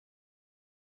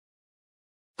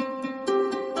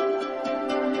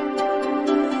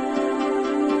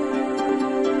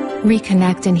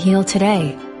Reconnect and heal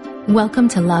today. Welcome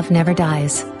to Love Never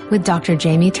Dies with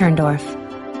DrJamie Turndorf.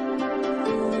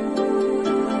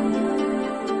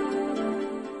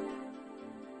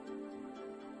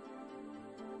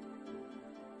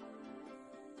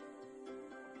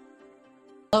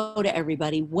 Hello to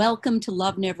everybody. Welcome to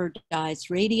Love Never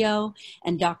Dies Radio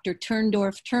and Dr.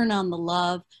 Turndorf, Turn on the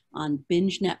Love on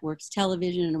Binge Networks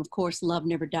television. And of course, Love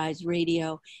Never Dies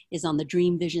Radio is on the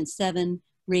Dream Vision 7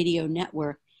 radio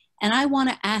network. And I want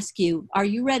to ask you, are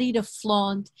you ready to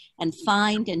flaunt and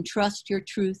find and trust your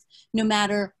truth no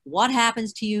matter what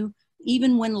happens to you,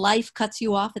 even when life cuts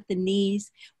you off at the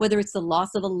knees, whether it's the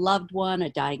loss of a loved one,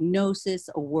 a diagnosis,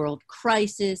 a world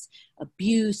crisis,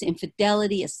 abuse,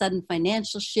 infidelity, a sudden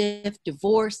financial shift,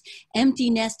 divorce, empty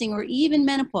nesting, or even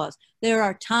menopause? There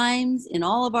are times in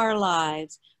all of our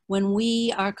lives when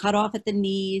we are cut off at the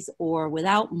knees or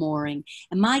without mooring.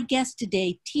 And my guest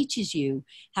today teaches you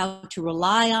how to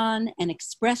rely on and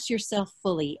express yourself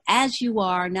fully as you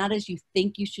are, not as you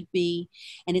think you should be.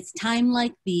 And it's time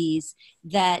like these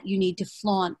that you need to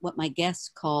flaunt what my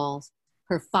guest calls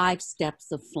her 5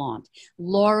 steps of flaunt.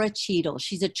 Laura Cheadle.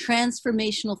 She's a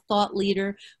transformational thought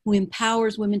leader who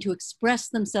empowers women to express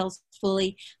themselves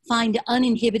fully, find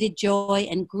uninhibited joy,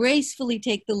 and gracefully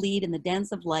take the lead in the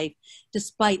dance of life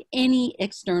despite any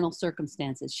external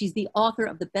circumstances. She's the author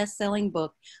of the best-selling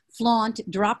book, Flaunt,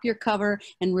 Drop Your Cover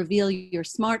and Reveal Your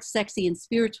Smart, Sexy, and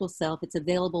Spiritual Self. It's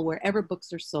available wherever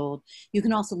books are sold. You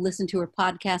can also listen to her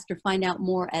podcast or find out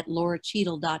more at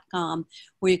lauracheadle.com,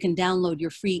 where you can download your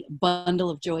free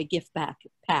Bundle of Joy gift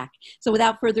pack. So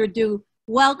without further ado,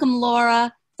 welcome,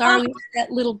 Laura. Sorry we had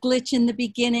that little glitch in the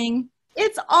beginning.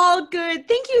 It's all good.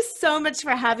 Thank you so much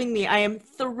for having me. I am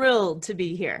thrilled to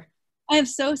be here. I am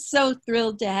so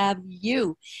thrilled to have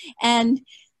you. And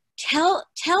tell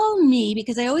me,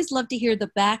 because I always love to hear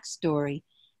the backstory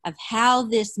of how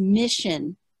this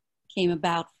mission came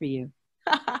about for you.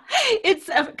 It's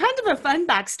kind of a fun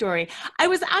backstory. I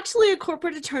was actually a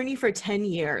corporate attorney for 10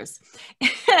 years.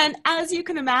 And as you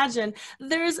can imagine,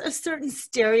 there's a certain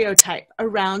stereotype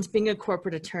around being a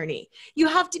corporate attorney. You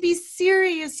have to be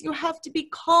serious. You have to be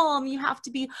calm. You have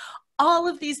to be all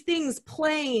of these things,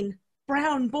 plain,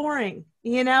 brown, boring,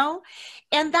 you know?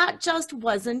 And that just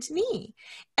wasn't me.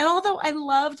 And although I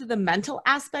loved the mental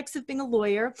aspects of being a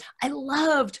lawyer, I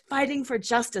loved fighting for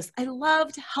justice, I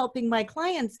loved helping my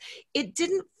clients, it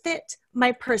didn't fit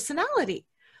my personality.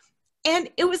 And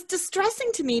it was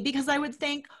distressing to me because I would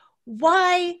think,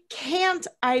 why can't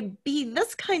I be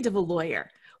this kind of a lawyer?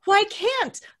 Why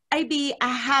can't I be a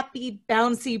happy,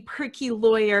 bouncy, perky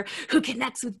lawyer who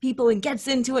connects with people and gets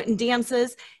into it and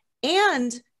dances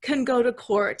and can go to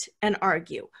court and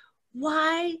argue?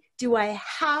 Why do I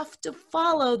have to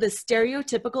follow the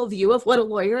stereotypical view of what a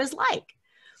lawyer is like?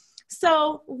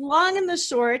 So long and the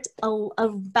short,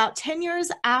 about 10 years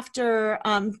after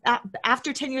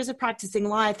 10 years of practicing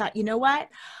law, I thought, you know what?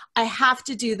 I have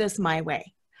to do this my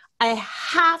way. I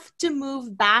have to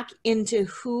move back into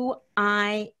who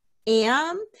I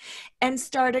am and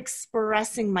start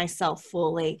expressing myself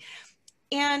fully.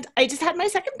 And I just had my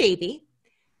second baby.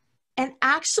 And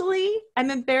actually, I'm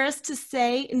embarrassed to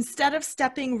say, instead of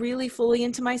stepping really fully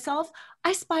into myself,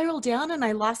 I spiraled down and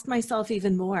I lost myself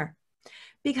even more.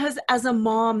 Because as a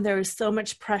mom, there is so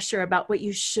much pressure about what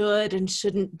you should and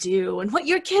shouldn't do, and what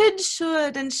your kids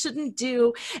should and shouldn't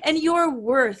do, and your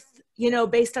worth, you know,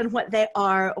 based on what they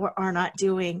are or are not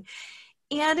doing.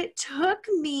 And it took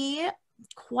me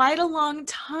quite a long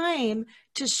time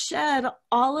to shed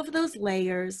all of those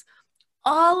layers,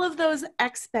 all of those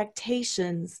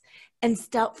expectations, and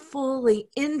step fully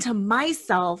into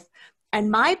myself and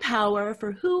my power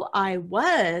for who I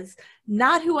was,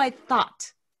 not who I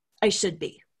thought I should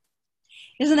be.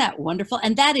 Isn't that wonderful?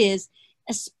 And that is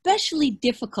especially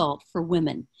difficult for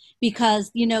women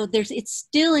because, you know, it's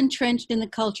still entrenched in the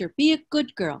culture. Be a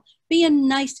good girl. Be a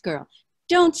nice girl.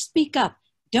 Don't speak up.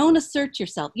 Don't assert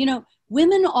yourself. You know,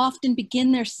 women often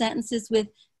begin their sentences with,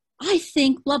 I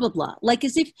think blah, blah, blah. Like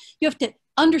as if you have to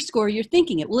underscore you're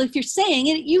thinking it. Well, if you're saying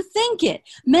it, you think it.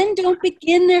 Men don't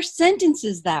begin their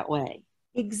sentences that way.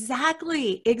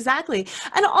 Exactly.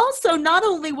 And also, not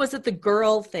only was it the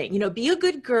girl thing, you know, be a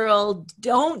good girl,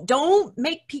 don't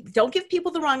give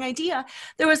people the wrong idea.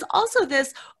 There was also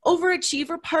this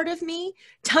overachiever part of me.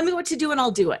 Tell me what to do and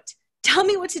I'll do it. Tell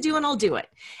me what to do and I'll do it.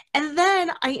 And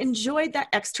then I enjoyed that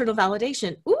external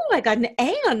validation. Ooh, I got an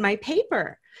A on my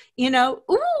paper. You know,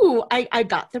 ooh, I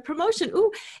got the promotion.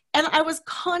 Ooh. And I was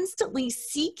constantly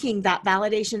seeking that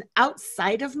validation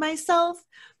outside of myself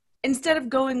instead of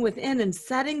going within and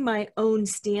setting my own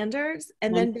standards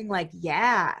and then being like,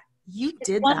 yeah, you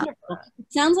did that. Wonderful.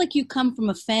 It sounds like you come from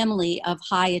a family of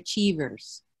high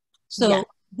achievers. So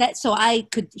so I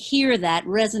could hear that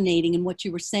resonating in what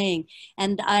you were saying.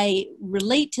 And I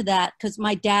relate to that because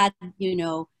my dad, you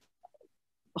know,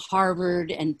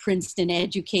 Harvard and Princeton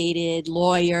educated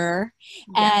lawyer.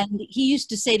 Yeah. And he used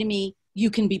to say to me, you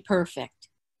can be perfect.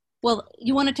 Well,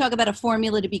 you want to talk about a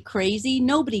formula to be crazy?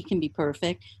 Nobody can be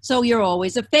perfect. So you're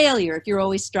always a failure if you're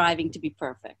always striving to be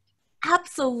perfect.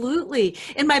 Absolutely.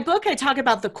 In my book, I talk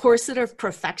about the corset of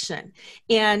perfection.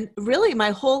 And really, my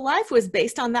whole life was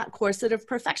based on that corset of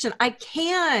perfection. I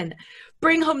can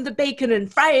bring home the bacon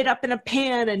and fry it up in a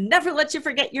pan and never let you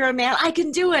forget you're a man. I can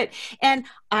do it. And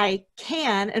I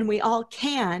can, and we all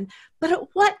can, but at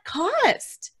what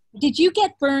cost? Did you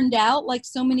get burned out like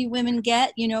so many women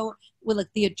get, you know, with like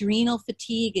the adrenal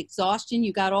fatigue, exhaustion?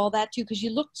 You got all that too? Because you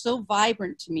look so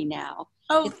vibrant to me now.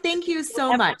 Oh, thank you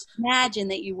so much. Imagine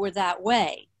that you were that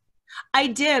way. I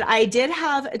did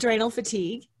have adrenal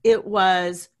fatigue. It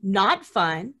was not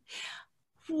fun.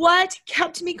 What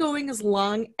kept me going as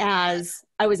long as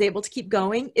I was able to keep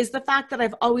going is the fact that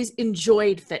I've always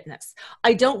enjoyed fitness.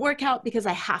 I don't work out because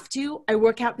I have to. I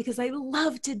work out because I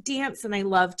love to dance and I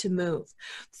love to move.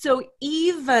 So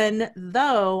even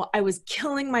though I was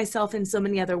killing myself in so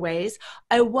many other ways,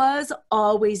 I was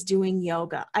always doing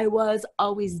yoga. I was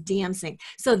always dancing.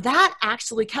 So that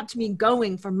actually kept me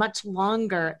going for much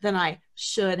longer than I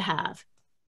should have.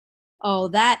 Oh,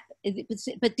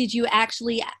 but did you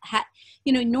actually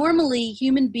you know, normally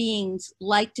human beings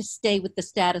like to stay with the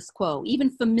status quo. Even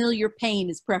familiar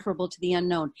pain is preferable to the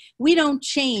unknown. We don't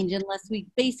change unless we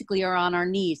basically are on our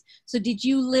knees. So did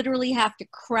you literally have to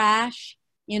crash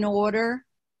in order?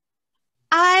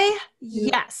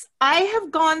 Yes, I have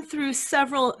gone through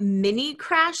several mini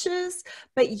crashes,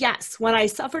 but yes, when I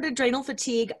suffered adrenal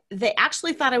fatigue, they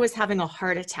actually thought I was having a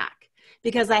heart attack,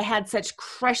 because I had such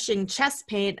crushing chest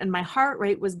pain and my heart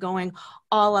rate was going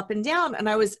all up and down, and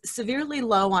I was severely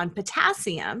low on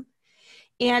potassium.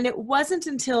 And it wasn't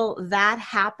until that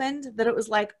happened that it was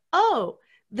like, oh,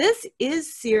 this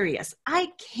is serious.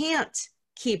 I can't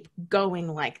keep going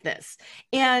like this.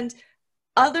 And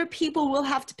other people will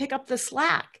have to pick up the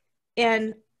slack,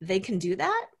 and they can do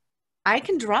that. I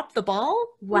can drop the ball.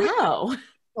 Wow.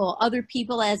 Well, other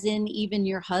people, as in even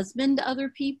your husband, other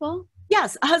people?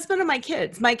 Yes, a husband and my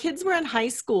kids. My kids were in high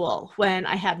school when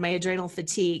I had my adrenal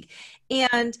fatigue.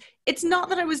 And it's not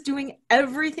that I was doing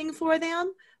everything for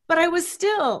them, but I was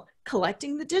still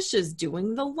collecting the dishes,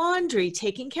 doing the laundry,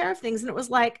 taking care of things. And it was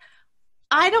like,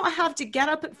 I don't have to get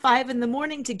up at 5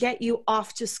 a.m. to get you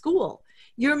off to school.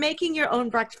 You're making your own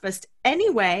breakfast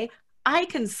anyway. I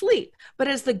can sleep. But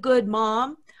as the good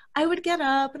mom, I would get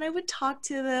up and I would talk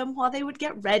to them while they would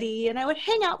get ready, and I would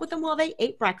hang out with them while they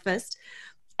ate breakfast.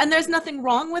 And there's nothing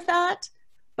wrong with that,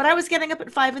 but I was getting up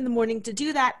at 5 a.m. to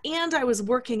do that, and I was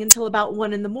working until about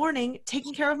 1 a.m.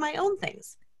 taking care of my own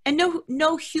things. And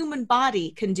no human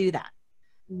body can do that.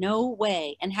 No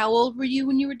way. And how old were you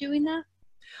when you were doing that?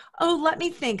 Oh, let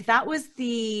me think. That was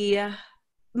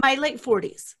my late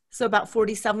 40s, so about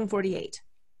 47, 48.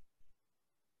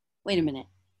 Wait a minute.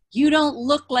 You don't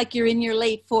look like you're in your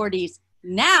late 40s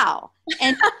now.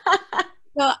 And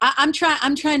so I'm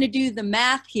trying to do the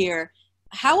math here.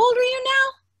 How old are you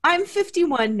now? I'm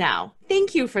 51 now.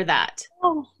 Thank you for that.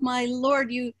 Oh my Lord,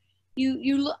 you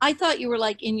I thought you were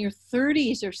like in your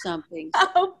 30s or something.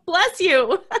 Oh, bless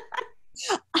you.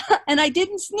 And I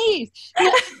didn't sneeze.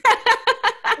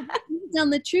 Tell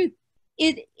the truth.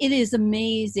 It is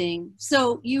amazing.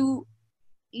 So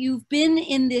you've been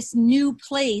in this new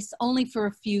place only for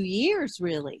a few years,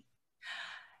 really.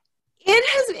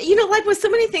 It has, you know, like with so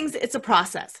many things, it's a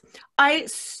process. I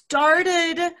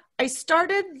started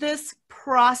this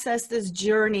process, this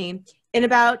journey in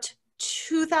about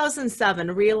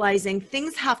 2007, realizing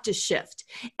things have to shift.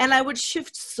 And I would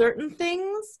shift certain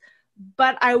things,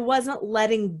 but I wasn't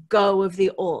letting go of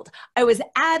the old. I was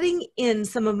adding in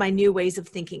some of my new ways of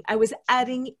thinking. I was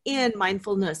adding in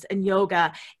mindfulness and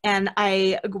yoga, and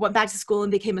I went back to school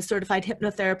and became a certified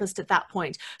hypnotherapist at that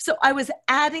point. So I was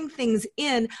adding things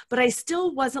in, but I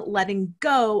still wasn't letting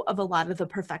go of a lot of the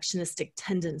perfectionistic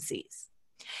tendencies.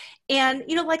 And,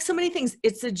 you know, like so many things,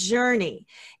 it's a journey.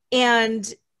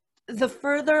 And the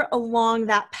further along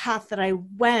that path that I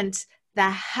went, the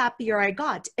happier I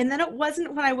got. And then it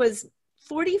wasn't when I was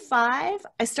 45,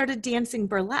 I started dancing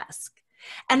burlesque.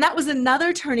 And that was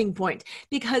another turning point,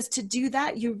 because to do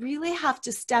that, you really have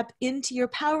to step into your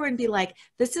power and be like,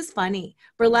 this is funny.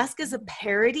 Burlesque is a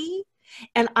parody.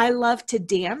 And I love to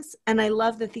dance, and I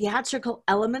love the theatrical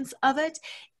elements of it.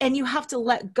 And you have to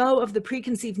let go of the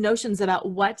preconceived notions about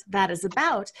what that is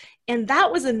about. And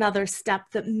that was another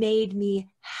step that made me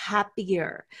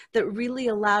happier, that really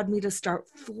allowed me to start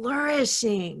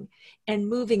flourishing and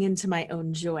moving into my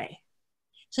own joy.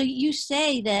 So you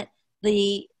say that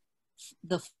the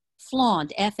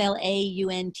FLAUNT,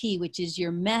 FLAUNT, which is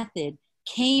your method,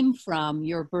 came from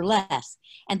your burlesque,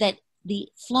 and that the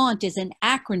FLAUNT is an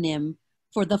acronym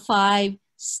for the 5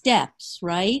 steps,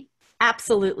 right?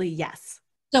 Absolutely, yes.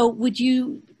 So would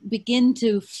you begin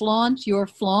to flaunt your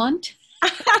flaunt?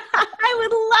 I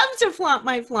would love to flaunt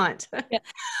my flaunt. Yeah.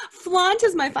 Flaunt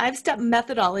is my 5-step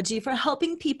methodology for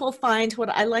helping people find what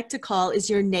I like to call is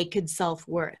your naked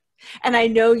self-worth. And I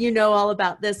know you know all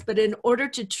about this, but in order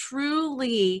to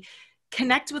truly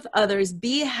connect with others,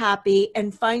 be happy,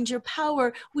 and find your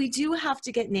power, we do have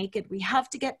to get naked. We have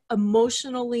to get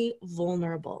emotionally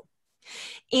vulnerable.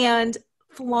 And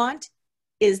FLAUNT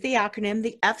is the acronym.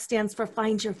 The F stands for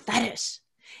find your fetish.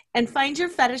 And find your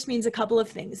fetish means a couple of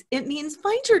things. It means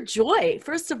find your joy.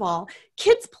 First of all,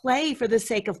 kids play for the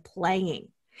sake of playing.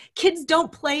 Kids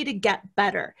don't play to get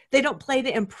better. They don't play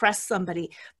to impress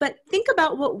somebody. But think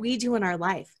about what we do in our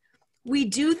life. We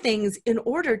do things in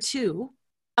order to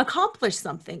accomplish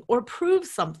something or prove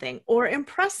something or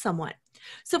impress someone.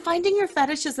 So finding your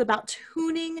fetish is about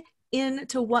tuning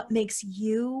into what makes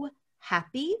you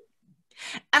happy.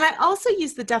 And I also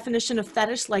use the definition of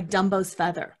fetish like Dumbo's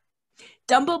feather.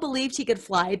 Dumbo believed he could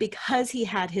fly because he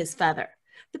had his feather.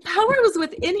 The power was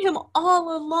within him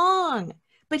all along,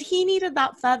 but he needed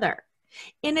that feather.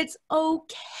 And it's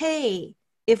okay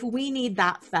if we need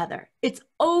that feather. It's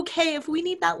okay if we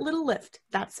need that little lift.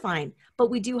 That's fine,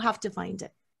 but we do have to find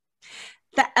it.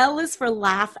 The L is for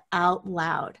laugh out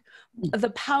loud.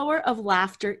 The power of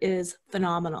laughter is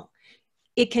phenomenal.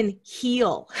 It can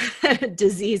heal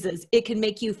diseases. It can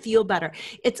make you feel better.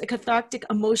 It's a cathartic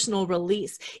emotional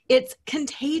release. It's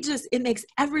contagious. It makes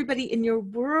everybody in your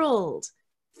world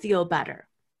feel better.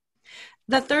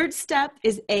 The 3rd step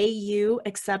is AU,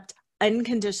 accept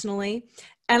unconditionally.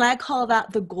 And I call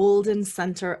that the golden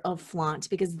center of flaunt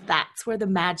because that's where the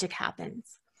magic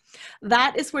happens.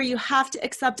 That is where you have to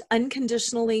accept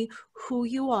unconditionally who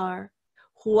you are,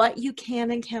 what you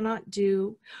can and cannot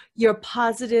do, your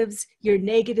positives, your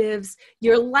negatives,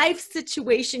 your life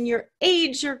situation, your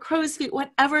age, your crow's feet,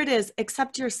 whatever it is,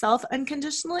 accept yourself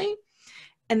unconditionally.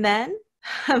 And then,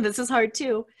 this is hard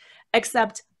too,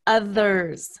 accept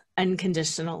others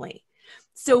unconditionally.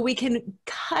 So we can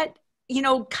cut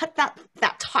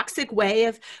that toxic way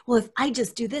of, well, if I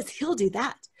just do this, he'll do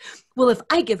that. Well, if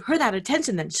I give her that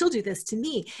attention, then she'll do this to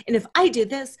me. And if I do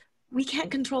this, we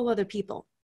can't control other people.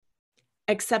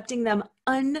 Accepting them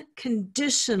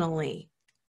unconditionally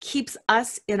keeps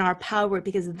us in our power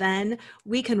because then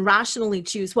we can rationally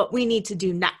choose what we need to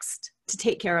do next to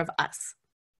take care of us.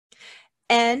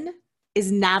 N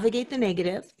is navigate the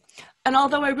negative. And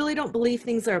although I really don't believe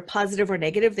things are positive or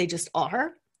negative, they just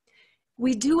are.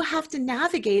 We do have to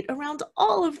navigate around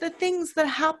all of the things that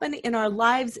happen in our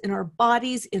lives, in our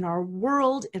bodies, in our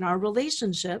world, in our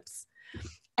relationships.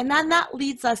 And then that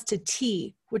leads us to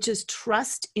T, which is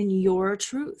trust in your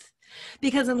truth.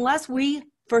 Because unless we,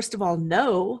 first of all,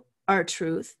 know our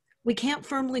truth, we can't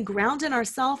firmly ground in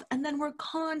ourselves, and then we're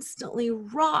constantly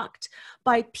rocked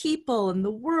by people and the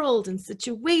world and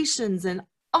situations and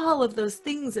all of those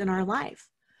things in our life.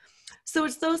 So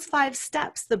it's those 5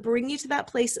 steps that bring you to that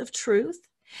place of truth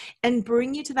and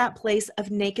bring you to that place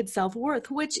of naked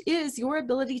self-worth, which is your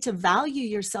ability to value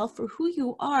yourself for who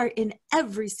you are in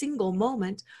every single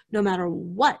moment, no matter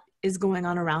what is going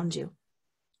on around you.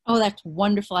 Oh, that's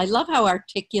wonderful. I love how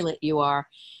articulate you are.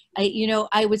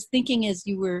 I was thinking as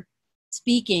you were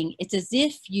speaking, it's as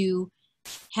if you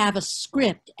have a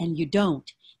script and you don't,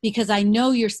 because I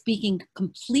know you're speaking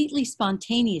completely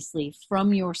spontaneously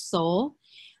from your soul,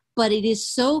 but it is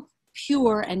so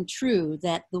pure and true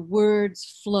that the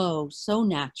words flow so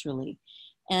naturally.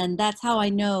 And that's how I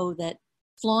know that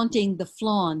flaunting the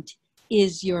flaunt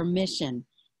is your mission.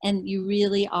 And you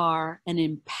really are an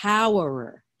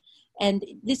empowerer. And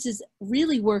this is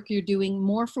really work you're doing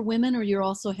more for women, or you're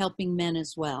also helping men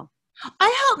as well?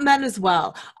 I help men as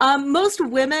well. Most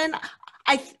women,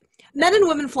 men and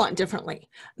women flaunt differently.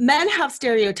 Men have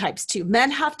stereotypes too. Men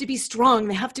have to be strong.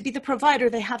 They have to be the provider.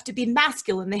 They have to be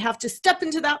masculine. They have to step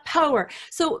into that power.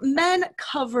 So men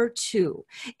cover too,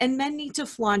 and men need to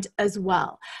flaunt as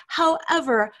well.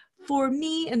 However, for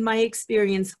me, in my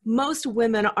experience, most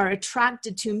women are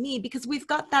attracted to me because we've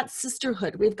got that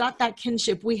sisterhood. We've got that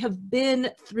kinship. We have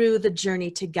been through the journey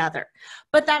together.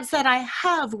 But that said, I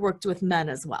have worked with men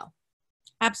as well.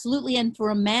 Absolutely. And for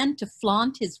a man to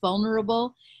flaunt his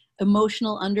vulnerable,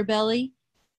 emotional underbelly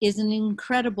is an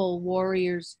incredible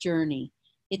warrior's journey.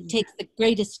 It takes the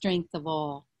greatest strength of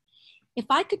all. If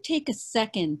I could take a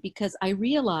second, because I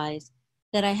realize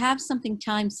that I have something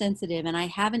time sensitive and I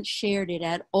haven't shared it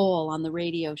at all on the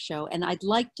radio show. And I'd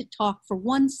like to talk for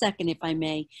 1 second, if I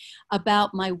may,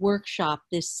 about my workshop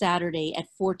this Saturday at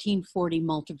 1440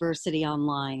 Multiversity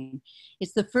Online.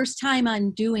 It's the first time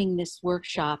I'm doing this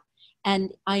workshop,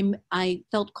 and I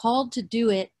felt called to do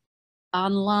it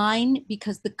online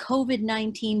because the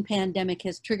COVID-19 pandemic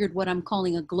has triggered what I'm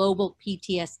calling a global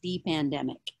PTSD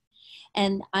pandemic.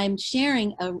 And I'm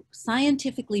sharing a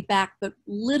scientifically backed but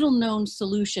little known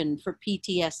solution for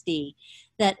PTSD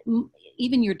that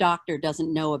even your doctor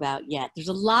doesn't know about yet. There's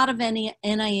a lot of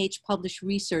NIH published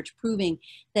research proving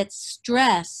that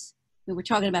stress, we're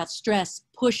talking about stress,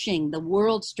 pushing the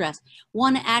world stress,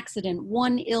 one accident,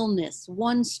 one illness,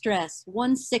 one stress,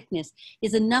 one sickness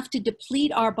is enough to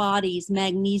deplete our body's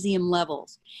magnesium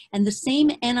levels. And the same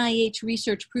NIH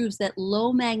research proves that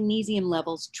low magnesium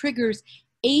levels triggers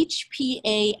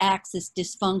HPA axis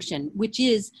dysfunction, which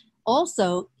is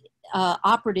also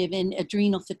operative in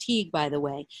adrenal fatigue, by the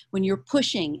way. When you're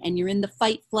pushing and you're in the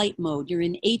fight-flight mode, you're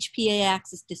in HPA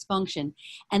axis dysfunction,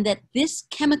 and that this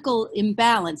chemical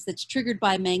imbalance that's triggered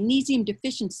by magnesium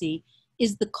deficiency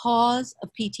is the cause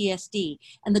of PTSD.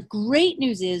 And the great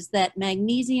news is that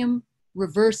magnesium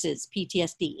reverses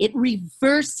PTSD. It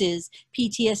reverses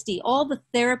PTSD. All the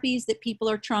therapies that people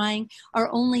are trying are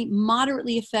only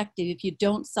moderately effective if you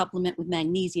don't supplement with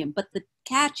magnesium. But the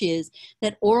catch is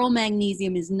that oral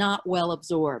magnesium is not well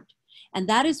absorbed. And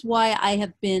that is why I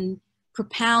have been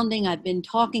propounding, I've been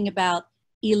talking about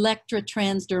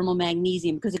electrotransdermal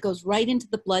magnesium, because it goes right into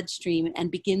the bloodstream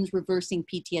and begins reversing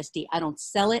PTSD. I don't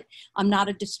sell it. I'm not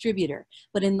a distributor.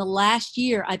 But in the last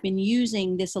year, I've been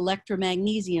using this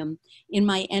electromagnesium in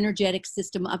my energetic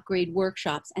system upgrade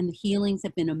workshops, and the healings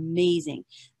have been amazing.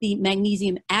 The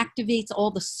magnesium activates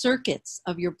all the circuits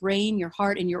of your brain, your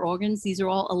heart, and your organs. These are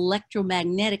all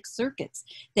electromagnetic circuits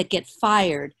that get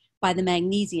fired by the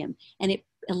magnesium, and it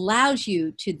allows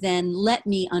you to then let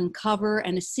me uncover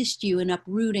and assist you in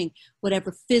uprooting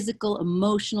whatever physical,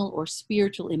 emotional, or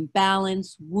spiritual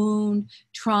imbalance, wound,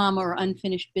 trauma, or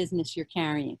unfinished business you're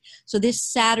carrying. So this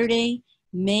Saturday,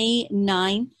 May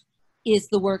 9th, is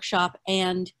the workshop,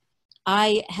 and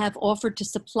I have offered to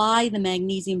supply the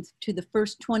magnesium to the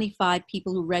first 25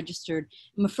 people who registered.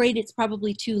 I'm afraid it's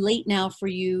probably too late now for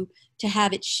you to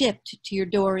have it shipped to your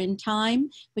door in time,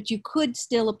 but you could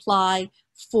still apply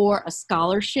for a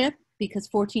scholarship, because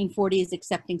 1440 is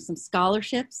accepting some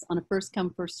scholarships on a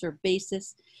first-come, first-served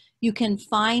basis. You can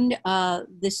find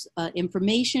this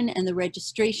information and the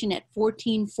registration at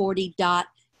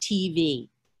 1440.tv.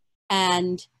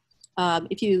 And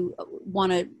if you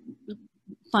want to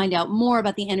find out more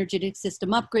about the energetic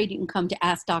system upgrade, you can come to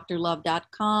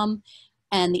askdrlove.com.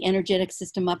 And the energetic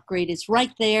system upgrade is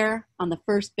right there on the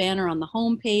first banner on the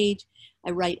homepage.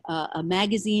 I write a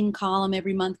magazine column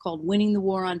every month called Winning the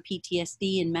War on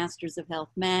PTSD in Masters of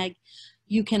Health Mag.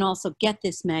 You can also get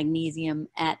this magnesium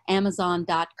at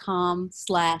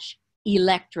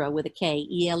amazon.com/Electra with a K,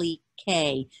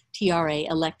 ELEKTRA,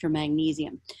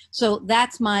 electromagnesium. So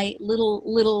that's my little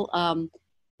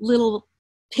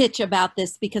pitch about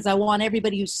this, because I want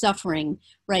everybody who's suffering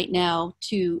right now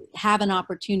to have an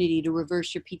opportunity to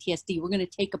reverse your PTSD. We're going to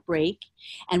take a break,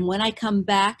 and when I come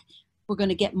back, we're going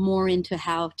to get more into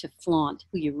how to flaunt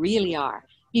who you really are.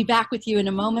 Be back with you in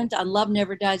a moment on Love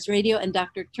Never Dies Radio and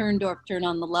Dr. Turndorf, Turn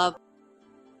on the Love.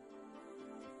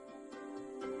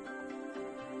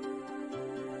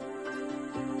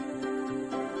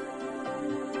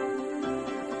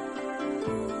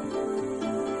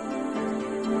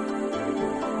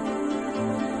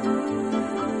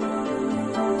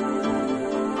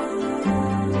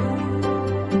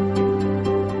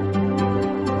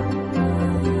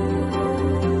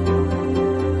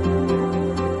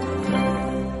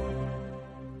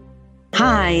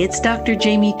 Hi, it's Dr.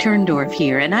 Jamie Turndorf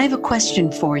here, and I have a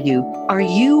question for you. Are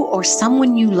you or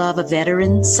someone you love a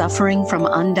veteran suffering from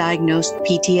undiagnosed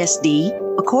PTSD?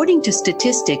 According to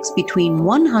statistics, between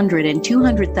 100 and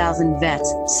 200,000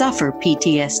 vets suffer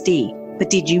PTSD. But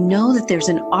did you know that there's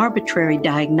an arbitrary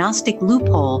diagnostic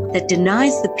loophole that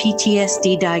denies the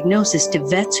PTSD diagnosis to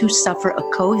vets who suffer a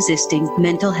coexisting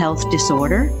mental health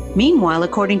disorder? Meanwhile,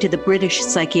 according to the British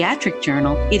Psychiatric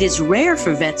Journal, it is rare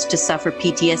for vets to suffer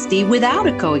PTSD without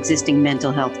a coexisting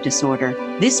mental health disorder.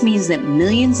 This means that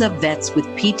millions of vets with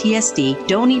PTSD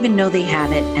don't even know they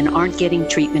have it and aren't getting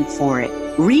treatment for it.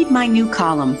 Read my new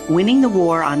column, Winning the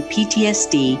War on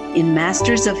PTSD, in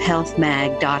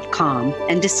mastersofhealthmag.com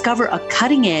and discover a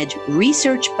cutting-edge,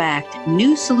 research-backed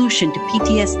new solution to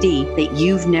PTSD that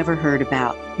you've never heard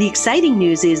about. The exciting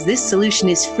news is this solution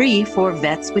is free for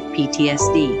vets with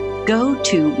PTSD. Go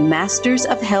to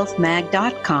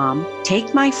mastersofhealthmag.com,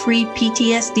 take my free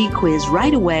PTSD quiz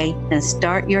right away, and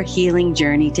start your healing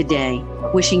journey today.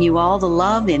 Wishing you all the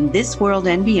love in this world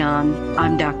and beyond,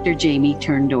 I'm Dr. Jamie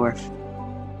Turndorf.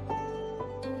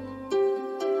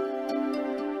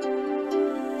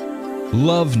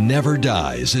 Love Never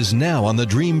Dies is now on the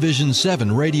Dream Vision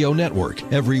 7 radio network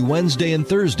every Wednesday and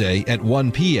Thursday at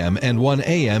 1 p.m. and 1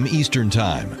 a.m. Eastern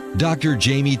Time. Dr.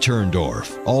 Jamie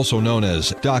Turndorf, also known as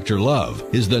Dr. Love,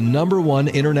 is the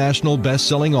 #1 international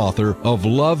best-selling author of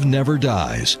Love Never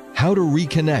Dies, How to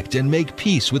Reconnect and Make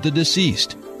Peace with the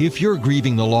Deceased. If you're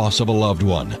grieving the loss of a loved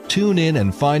one, tune in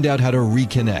and find out how to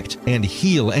reconnect and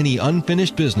heal any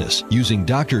unfinished business using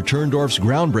Dr. Turndorf's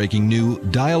groundbreaking new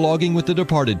Dialoguing with the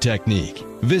Departed technique.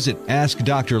 Visit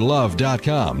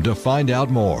AskDrLove.com to find out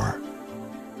more.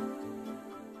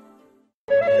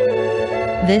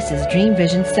 This is Dream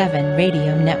Vision 7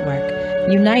 Radio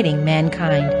Network, uniting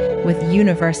mankind with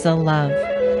universal love.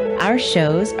 Our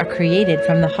shows are created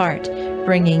from the heart,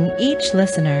 bringing each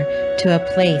listener to a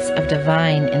place of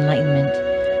divine enlightenment.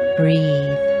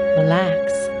 Breathe,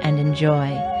 relax, and enjoy.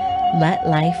 Let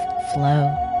life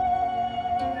flow.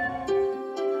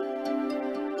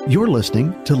 You're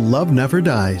listening to Love Never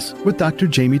Dies with Dr.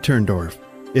 Jamie Turndorf.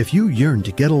 If you yearn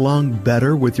to get along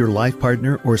better with your life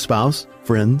partner or spouse,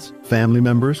 friends, family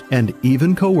members, and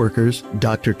even coworkers,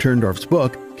 Dr. Turndorf's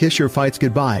book, Kiss Your Fights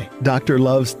Goodbye, Dr.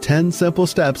 Love's 10 Simple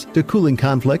Steps to Cooling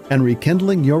Conflict and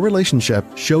Rekindling Your Relationship,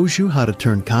 shows you how to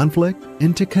turn conflict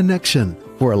into connection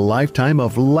for a lifetime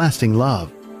of lasting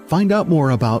love. Find out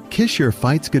more about Kiss Your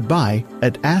Fights Goodbye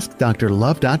at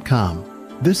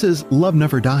AskDrLove.com. This is Love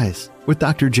Never Dies with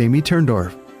Dr. Jamie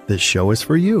Turndorf. This show is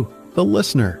for you, the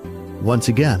listener. Once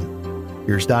again,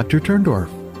 here's Dr. Turndorf.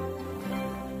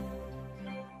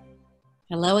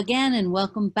 Hello again, and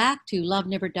welcome back to Love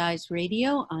Never Dies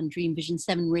Radio on Dream Vision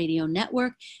 7 Radio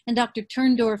Network and Dr.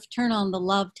 Turndorf Turn on the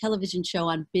Love television show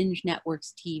on Binge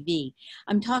Networks TV.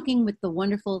 I'm talking with the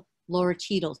wonderful Laura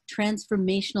Cheadle,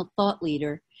 transformational thought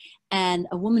leader and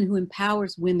a woman who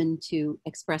empowers women to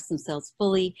express themselves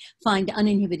fully, find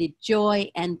uninhibited joy,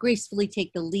 and gracefully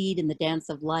take the lead in the dance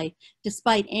of life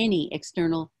despite any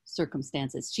external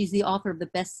circumstances. She's the author of the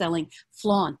best-selling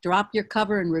FLAUNT, Drop Your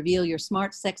Cover and Reveal Your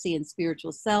Smart, Sexy, and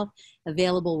Spiritual Self,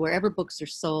 available wherever books are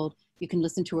sold. You can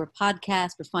listen to her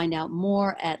podcast or find out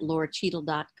more at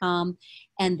lauracheadle.com,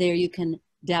 and there you can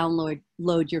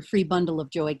download your free bundle of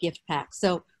joy gift pack.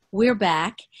 So we're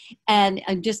back, and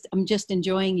I'm just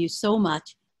enjoying you so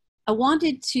much. I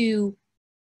wanted to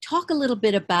talk a little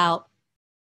bit about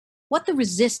what the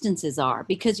resistances are,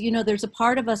 because, you know, there's a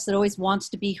part of us that always wants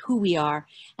to be who we are.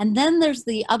 And then there's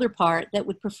the other part that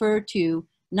would prefer to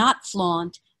not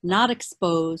flaunt, not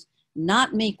expose,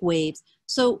 not make waves.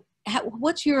 So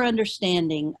what's your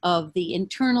understanding of the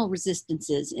internal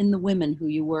resistances in the women who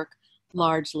you work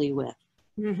largely with?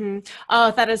 Mm-hmm.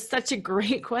 Oh, that is such a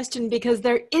great question, because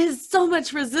there is so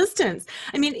much resistance.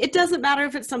 I mean, it doesn't matter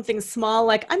if it's something small,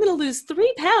 like I'm going to lose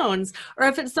 3 pounds, or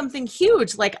if it's something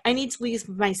huge, like I need to leave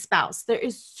my spouse. There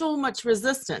is so much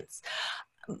resistance.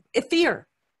 Fear.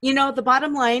 You know, the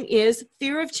bottom line is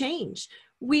fear of change.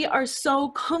 We are so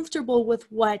comfortable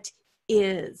with what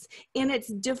is, and it's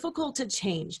difficult to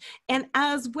change. And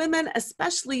as women,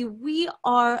 especially, we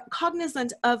are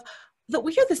cognizant of that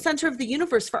we are the center of the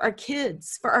universe for our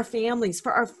kids, for our families,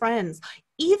 for our friends.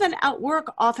 Even at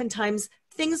work, oftentimes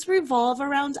things revolve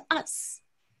around us,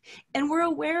 and we're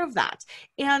aware of that.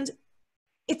 And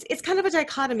it's kind of a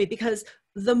dichotomy, because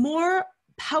the more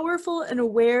powerful and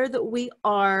aware that we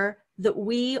are, that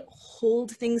we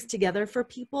hold things together for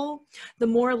people, the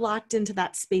more locked into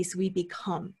that space we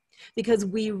become, because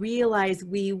we realize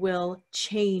we will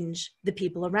change the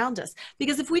people around us.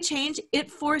 Because if we change,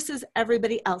 it forces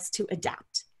everybody else to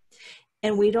adapt.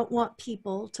 And we don't want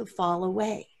people to fall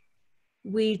away.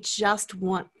 We just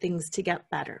want things to get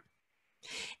better.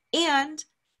 And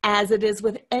as it is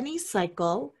with any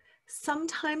cycle,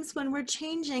 sometimes when we're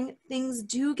changing, things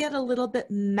do get a little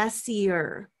bit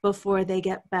messier before they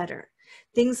get better.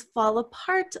 Things fall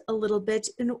apart a little bit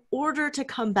in order to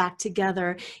come back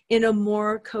together in a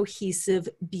more cohesive,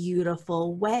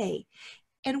 beautiful way.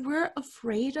 And we're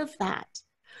afraid of that.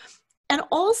 And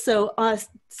also, a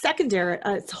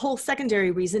whole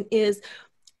secondary reason is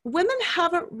women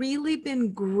haven't really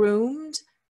been groomed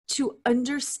to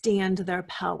understand their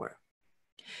power.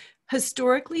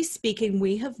 Historically speaking,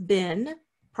 we have been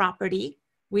property.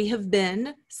 We have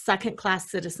been second-class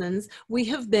citizens. We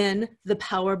have been the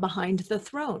power behind the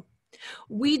throne.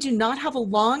 We do not have a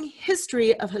long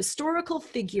history of historical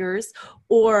figures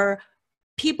or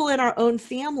people in our own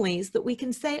families that we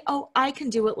can say, oh, I can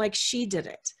do it like she did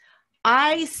it.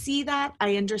 I see that,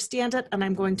 I understand it, and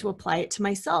I'm going to apply it to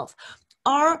myself.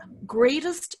 Our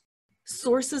greatest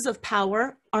sources of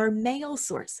power are male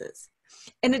sources.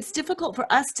 And it's difficult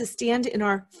for us to stand in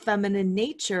our feminine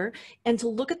nature and to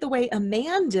look at the way a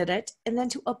man did it and then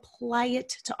to apply it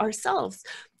to ourselves.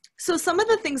 So some of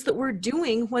the things that we're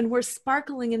doing when we're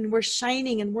sparkling and we're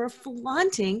shining and we're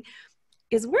flaunting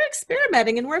is we're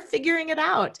experimenting and we're figuring it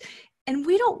out. And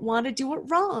we don't want to do it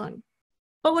wrong.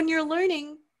 But when you're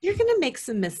learning, you're going to make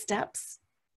some missteps.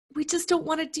 We just don't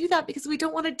want to do that because we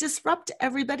don't want to disrupt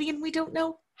everybody and we don't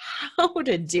know how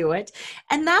to do it.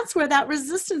 And that's where that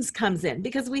resistance comes in,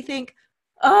 because we think,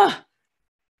 oh,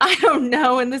 I don't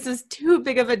know, and this is too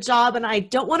big of a job and I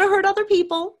don't want to hurt other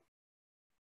people.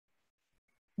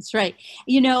 That's right.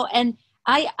 You know, and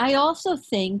I also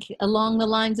think along the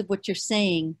lines of what you're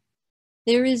saying,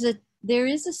 there is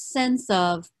a sense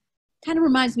of, kind of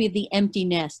reminds me of the empty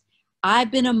nest.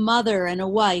 I've been a mother and a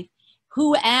wife.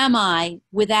 Who am I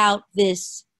without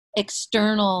this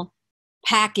external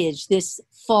package, this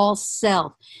false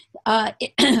self?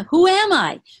 Who am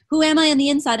I? Who am I on the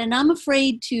inside? And I'm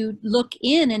afraid to look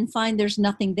in and find there's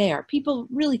nothing there. People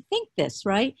really think this,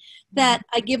 right? That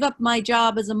I give up my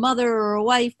job as a mother or a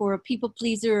wife or a people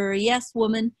pleaser or a yes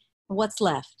woman, what's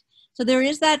left? So there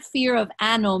is that fear of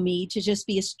anomie, to just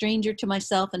be a stranger to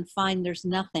myself and find there's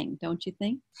nothing, don't you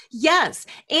think? Yes.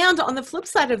 And on the flip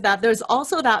side of that, there's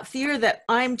also that fear that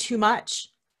I'm too much.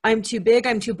 I'm too big.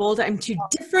 I'm too bold. I'm too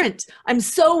different. I'm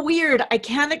so weird. I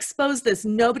can't expose this.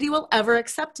 Nobody will ever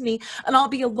accept me and I'll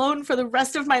be alone for the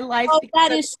rest of my life. Oh,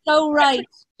 that is so right.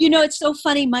 You know, it's so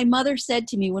funny. My mother said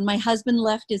to me when my husband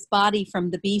left his body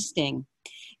from the bee sting,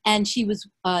 and she was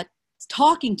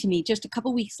talking to me just a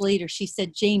couple weeks later, she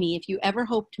said, Jamie, if you ever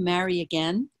hope to marry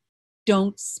again,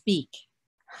 don't speak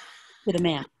to the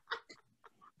man.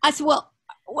 I said, well,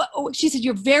 she said,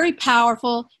 you're very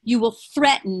powerful. You will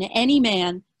threaten any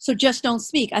man. So just don't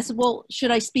speak. I said, well, should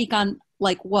I speak on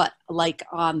like what? Like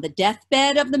on the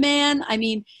deathbed of the man? I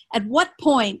mean, at what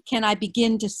point can I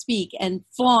begin to speak and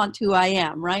flaunt who I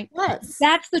am, right? Yes.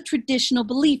 That's the traditional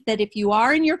belief, that if you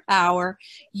are in your power,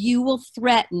 you will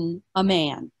threaten a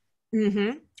man.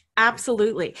 Mm-hmm.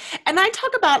 Absolutely. And I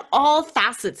talk about all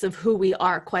facets of who we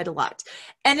are quite a lot.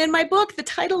 And in my book, the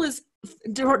title is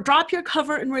Drop Your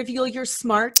Cover and Reveal Your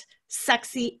Smart,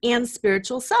 Sexy, and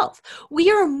Spiritual Self.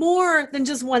 We are more than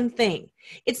just one thing.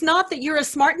 It's not that you're a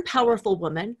smart and powerful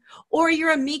woman, or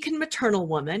you're a meek and maternal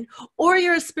woman, or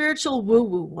you're a spiritual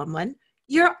woo-woo woman.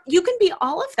 You can be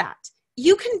all of that.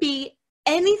 You can be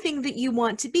anything that you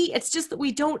want to be. It's just that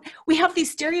we have these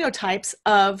stereotypes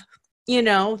of, you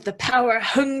know, the power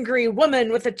hungry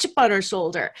woman with a chip on her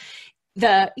shoulder.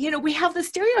 We have the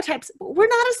stereotypes. We're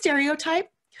not a stereotype.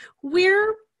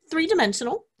 We're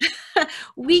three-dimensional.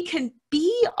 We can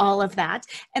be all of that.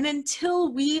 And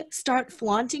until we start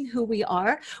flaunting who we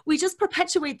are, we just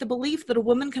perpetuate the belief that a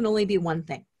woman can only be one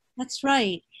thing. That's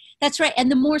right. That's right.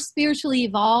 And the more spiritually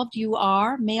evolved you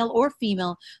are, male or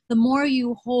female, the more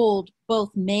you hold both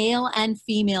male and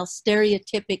female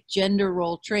stereotypic gender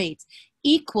role traits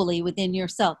equally within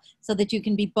yourself, so that you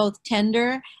can be both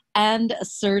tender and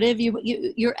assertive.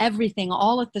 You're everything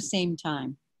all at the same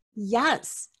time.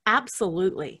 Yes,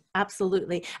 absolutely.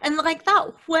 Absolutely. And like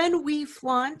that, when we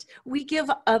flaunt, we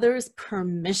give others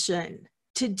permission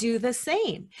to do the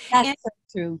same. That's so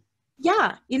true.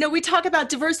 Yeah. We talk about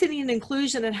diversity and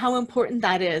inclusion and how important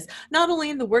that is, not only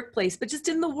in the workplace, but just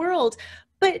in the world.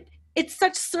 But it's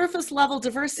such surface level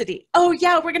diversity. Oh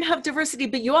yeah, we're going to have diversity,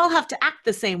 but you all have to act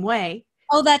the same way.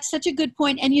 Oh, that's such a good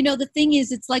point. And the thing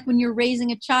is, it's like when you're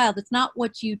raising a child, it's not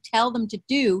what you tell them to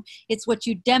do, it's what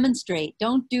you demonstrate.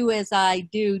 Don't do as I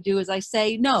do as I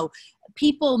say. No,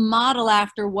 people model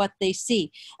after what they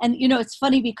see. And, it's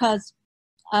funny because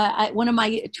one of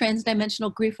my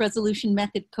transdimensional grief resolution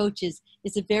method coaches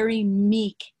is a very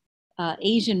meek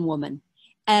Asian woman.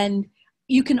 And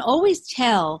you can always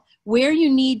tell where you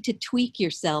need to tweak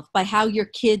yourself by how your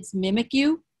kids mimic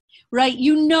you. Right?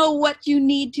 You know what you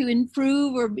need to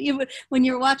improve, or when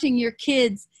you're watching your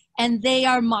kids and they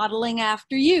are modeling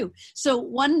after you. So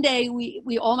one day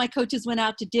we all my coaches went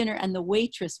out to dinner and the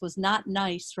waitress was not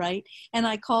nice, right? And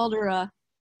I called her a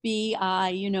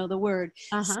B-I, the word.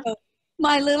 Uh-huh. So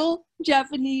my little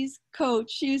Japanese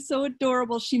coach, she was so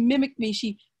adorable. She mimicked me.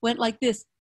 She went like this.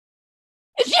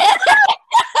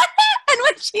 And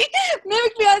when she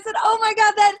mimicked me. I said, oh my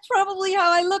God, that's probably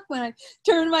how I look when I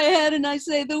turn my head and I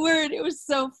say the word. It was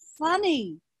so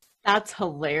funny. That's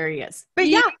hilarious. But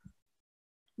yeah.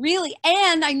 Really.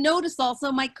 And I noticed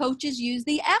also my coaches use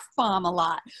the F-bomb a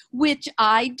lot, which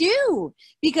I do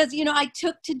because, you know, I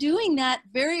took to doing that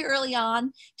very early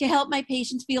on to help my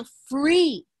patients feel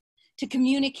free to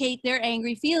communicate their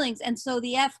angry feelings. And so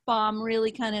the F-bomb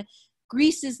really kind of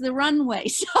greases the runway.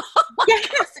 So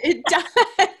yes, it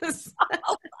does.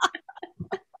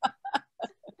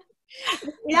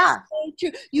 Yeah. So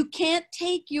true. You can't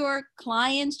take your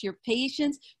clients, your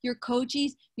patients, your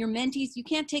coaches, your mentees, you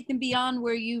can't take them beyond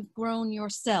where you've grown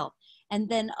yourself. And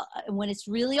then when it's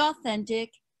really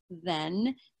authentic,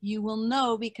 then you will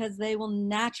know because they will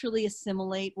naturally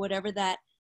assimilate whatever that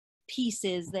piece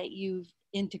is that you've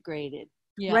integrated.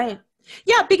 Yeah. Right.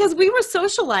 Yeah, because we were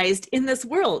socialized in this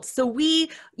world. So we,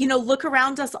 you know, look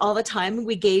around us all the time and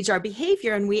we gauge our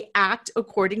behavior and we act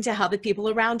according to how the people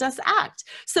around us act.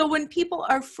 So when people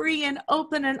are free and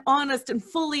open and honest and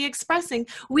fully expressing,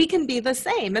 we can be the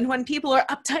same. And when people are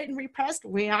uptight and repressed,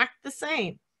 we act the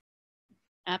same.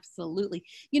 Absolutely.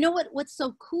 You know what's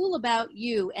so cool about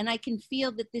you, and I can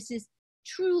feel that this is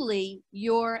truly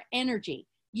your energy.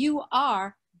 You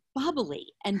are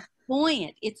bubbly and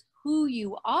buoyant. It's who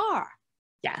you are.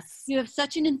 Yes. You have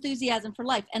such an enthusiasm for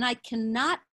life. And I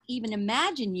cannot even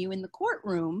imagine you in the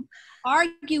courtroom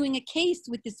arguing a case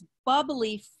with this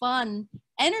bubbly, fun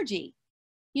energy.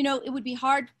 You know, it would be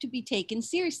hard to be taken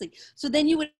seriously. So then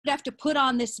you would have to put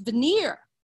on this veneer.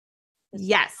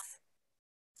 Yes.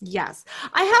 Yes.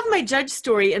 I have my judge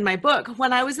story in my book.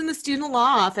 When I was in the student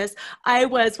law office, I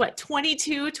was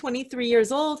 22, 23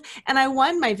 years old, and I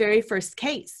won my very first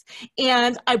case.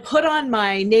 And I put on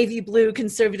my navy blue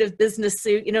conservative business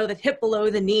suit, you know, that hit below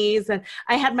the knees. And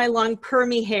I had my long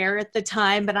permy hair at the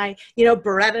time, but I, you know,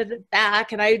 barretted it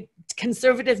back and I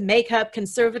conservative makeup,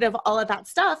 conservative, all of that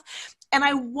stuff. And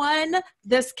I won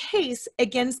this case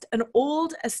against an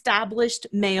old established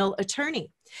male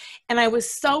attorney. And I was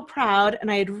so proud,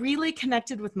 and I had really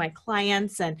connected with my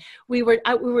clients, and we were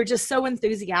just so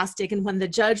enthusiastic. And when the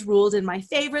judge ruled in my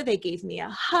favor, they gave me a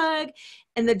hug,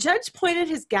 and the judge pointed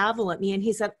his gavel at me and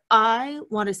he said, I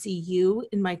want to see you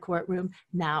in my courtroom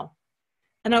now.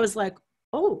 And I was like,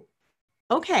 oh,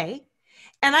 okay.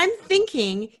 And I'm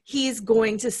thinking he's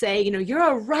going to say, you know, you're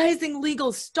a rising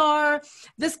legal star.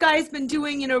 This guy's been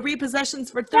doing, you know,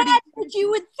 repossessions for 30 years. That's what you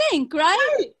would think,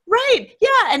 right? Right.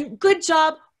 Yeah. And good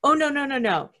job. Oh,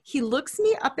 no. He looks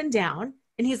me up and down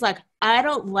and he's like, I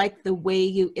don't like the way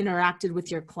you interacted with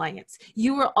your clients.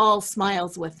 You were all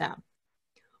smiles with them.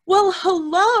 Well,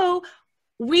 hello.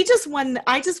 I just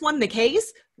won the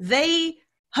case. They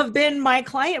have been my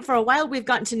client for a while. We've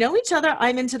gotten to know each other.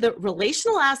 I'm into the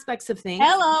relational aspects of things.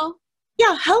 Hello.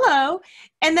 Yeah, hello.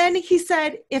 And then he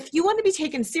said, if you want to be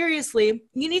taken seriously,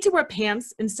 you need to wear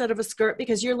pants instead of a skirt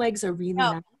because your legs are really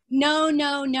nice.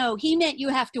 No. He meant you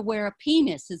have to wear a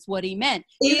penis is what he meant.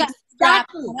 You got to strap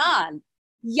Exactly. it on.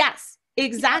 Yes,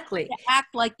 exactly. To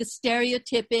act like the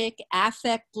stereotypic,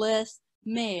 affectless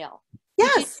male.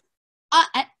 Yes.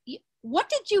 What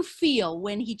did you feel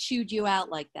when he chewed you out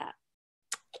like that?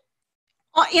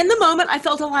 In the moment, I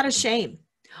felt a lot of shame.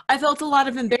 I felt a lot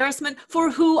of embarrassment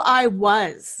for who I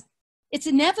was. It's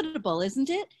inevitable, isn't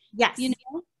it? Yes. You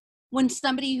know, when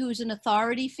somebody who's an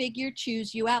authority figure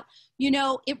chews you out, you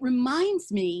know, it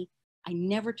reminds me, I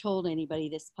never told anybody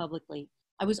this publicly.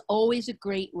 I was always a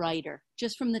great writer,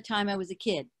 just from the time I was a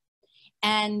kid.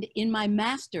 And in my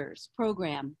master's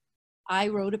program, I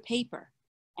wrote a paper.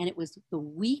 And it was the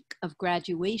week of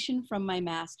graduation from my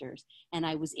master's. And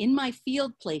I was in my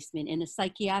field placement in a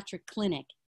psychiatric clinic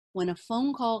when a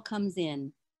phone call comes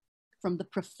in from the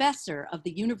professor of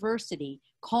the university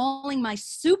calling my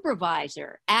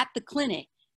supervisor at the clinic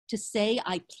to say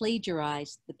I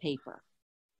plagiarized the paper.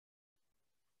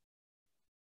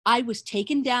 I was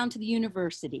taken down to the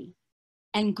university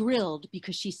and grilled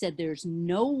because she said, there's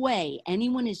no way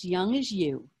anyone as young as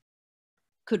you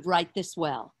could write this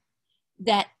well.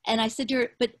 And I said to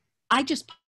her, but I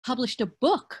just published a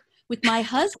book with my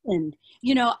husband.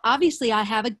 You know, obviously I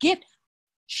have a gift.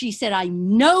 She said, I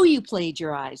know you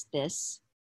plagiarized this.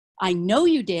 I know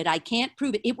you did. I can't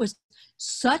prove it. It was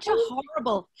such a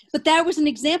horrible, but that was an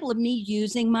example of me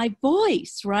using my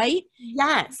voice, right?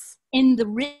 Yes. In the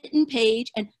written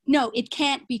page. And no, it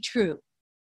can't be true.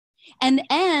 And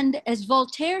as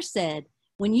Voltaire said,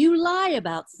 when you lie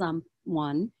about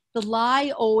someone, the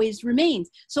lie always remains.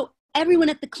 So everyone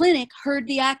at the clinic heard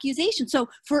the accusation. So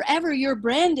forever you're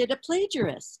branded a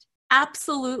plagiarist.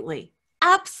 Absolutely.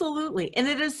 Absolutely. And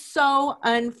it is so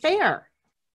unfair.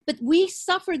 But we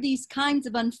suffer these kinds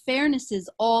of unfairnesses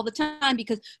all the time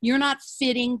because you're not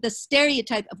fitting the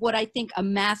stereotype of what I think a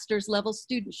master's level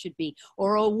student should be,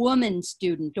 or a woman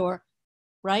student, or,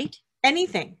 right?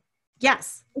 Anything.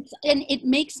 Yes. And it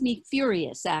makes me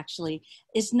furious, actually.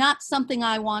 It's not something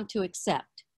I want to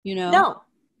accept, you know?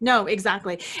 No,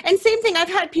 exactly. And same thing, I've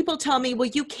had people tell me, well,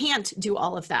 you can't do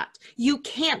all of that. You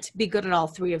can't be good at all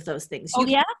three of those things. Oh,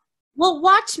 yeah? Well,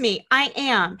 watch me. I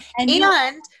am. And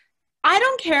I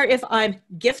don't care if I'm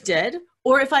gifted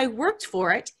or if I worked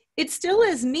for it. It still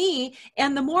is me.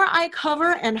 And the more I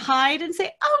cover and hide and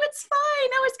say, oh, it's fine.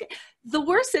 Oh, it's good, the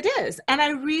worse it is. And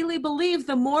I really believe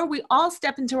the more we all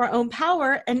step into our own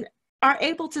power and are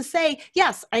able to say,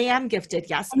 yes, I am gifted.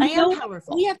 Yes, I am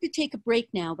powerful. We have to take a break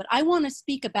now, but I want to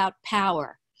speak about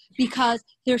power because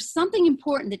there's something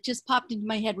important that just popped into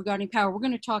my head regarding power. We're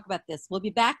going to talk about this. We'll be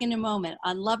back in a moment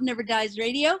on Love Never Dies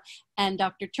Radio and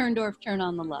Dr. Turndorf, Turn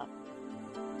on the Love.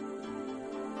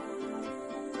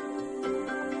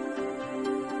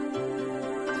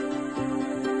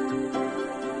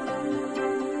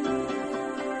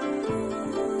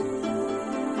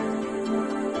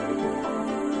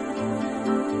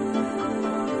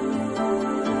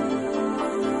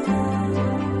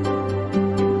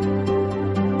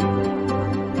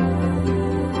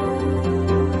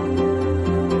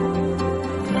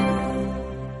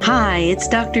 Hi, it's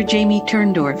DrJamie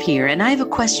Turndorf here, and I have a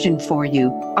question for you.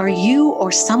 Are you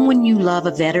or someone you love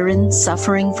a veteran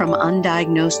suffering from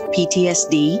undiagnosed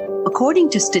PTSD? According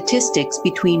to statistics,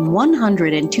 between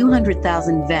 100 and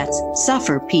 200,000 vets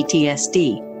suffer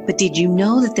PTSD. But did you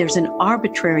know that there's an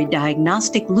arbitrary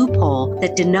diagnostic loophole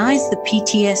that denies the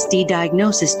PTSD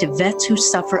diagnosis to vets who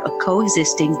suffer a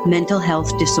coexisting mental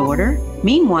health disorder?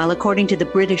 Meanwhile, according to the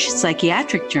British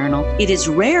Psychiatric Journal, it is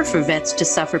rare for vets to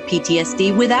suffer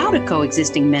PTSD without a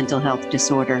coexisting mental health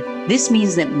disorder. This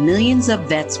means that millions of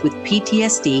vets with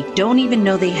PTSD don't even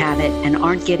know they have it and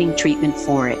aren't getting treatment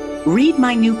for it. Read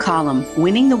my new column,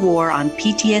 Winning the War on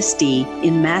PTSD,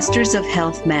 in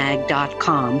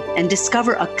mastersofhealthmag.com and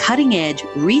discover a cutting-edge,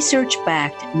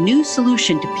 research-backed new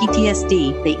solution to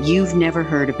PTSD that you've never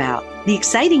heard about. The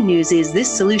exciting news is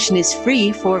this solution is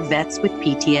free for vets with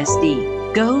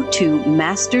PTSD. Go to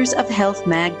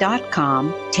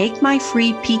mastersofhealthmag.com, take my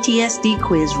free PTSD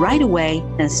quiz right away,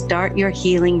 and start your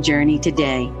healing journey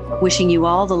today. Wishing you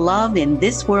all the love in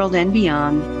this world and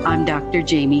beyond, I'm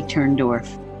DrJamie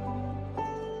Turndorf.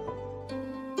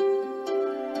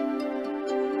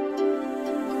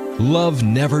 Love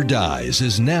Never Dies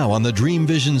is now on the Dream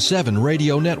Vision 7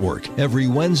 radio network every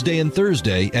Wednesday and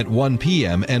Thursday at 1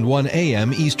 p.m. and 1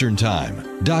 a.m. Eastern Time.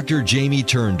 DrJamie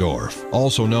Turndorf,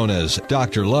 also known as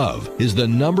Dr. Love, is the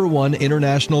 #1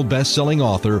 international best-selling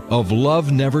author of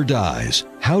Love Never Dies,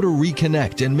 How to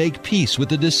Reconnect and Make Peace with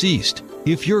the Deceased.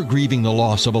 If you're grieving the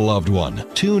loss of a loved one,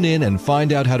 tune in and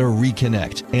find out how to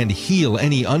reconnect and heal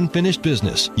any unfinished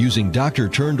business using Dr.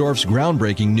 Turndorf's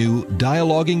groundbreaking new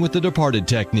Dialoguing with the Departed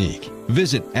technique.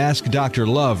 Visit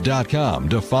AskDrLove.com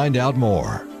to find out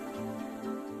more.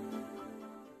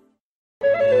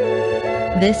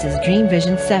 This is Dream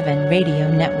Vision 7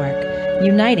 Radio Network,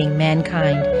 uniting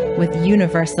mankind with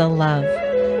universal love.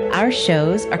 Our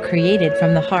shows are created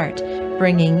from the heart,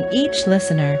 bringing each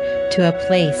listener to a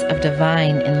place of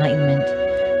divine enlightenment.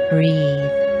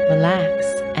 Breathe, relax,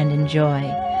 and enjoy.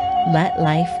 Let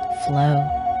life flow.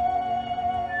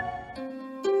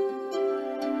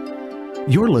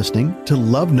 You're listening to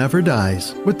Love Never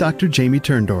Dies with DrJamie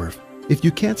Turndorf. If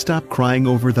you can't stop crying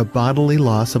over the bodily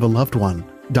loss of a loved one,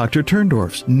 Dr.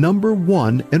 Turndorf's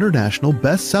 #1 international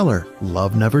bestseller,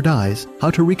 Love Never Dies,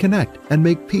 How to Reconnect and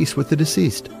Make Peace with the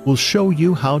Deceased, will show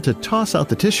you how to toss out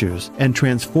the tissues and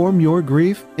transform your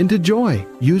grief into joy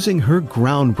using her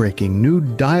groundbreaking new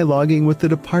Dialoguing with the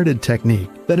Departed technique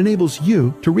that enables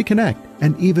you to reconnect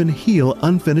and even heal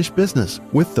unfinished business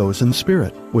with those in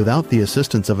spirit without the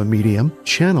assistance of a medium,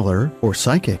 channeler, or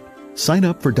psychic. Sign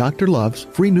up for Dr. Love's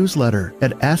free newsletter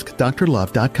at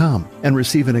AskDrLove.com and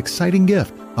receive an exciting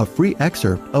gift, a free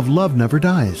excerpt of Love Never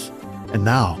Dies. And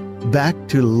now, back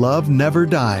to Love Never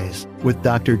Dies with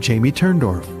DrJamie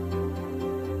Turndorf.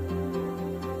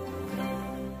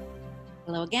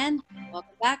 Hello again.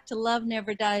 Welcome back to Love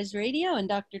Never Dies Radio and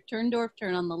Dr. Turndorf,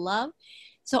 Turn on the Love.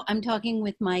 So I'm talking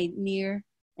with my near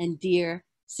and dear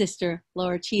sister,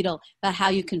 Laura Cheadle, about how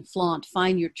you can flaunt,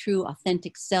 find your true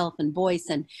authentic self and voice.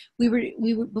 And we were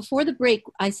before the break,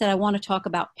 I said, I want to talk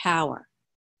about power.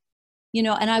 You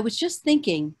know, and I was just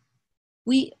thinking,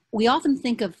 we often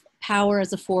think of power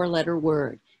as a 4-letter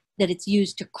word, that it's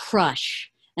used to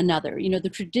crush another. You know, the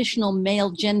traditional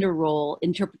male gender role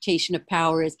interpretation of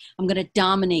power is, I'm going to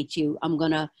dominate you. I'm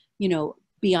going to, you know,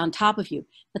 be on top of you.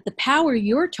 But the power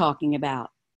you're talking about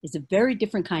is a very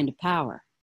different kind of power.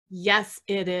 Yes,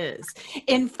 it is.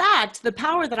 In fact, the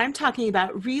power that I'm talking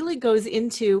about really goes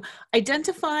into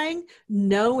identifying,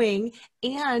 knowing,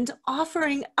 and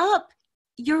offering up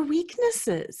your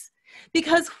weaknesses.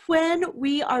 Because when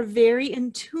we are very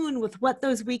in tune with what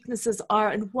those weaknesses are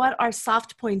and what our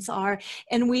soft points are,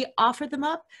 and we offer them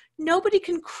up, nobody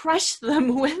can crush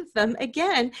them with them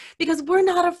again, because we're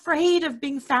not afraid of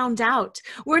being found out.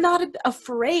 We're not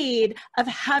afraid of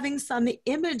having some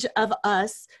image of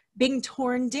us being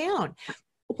torn down.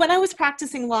 When I was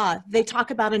practicing law, they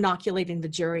talk about inoculating the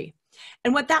jury.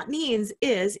 And what that means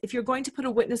is if you're going to put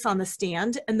a witness on the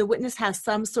stand and the witness has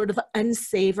some sort of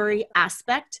unsavory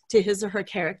aspect to his or her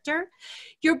character,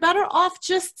 you're better off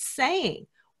just saying,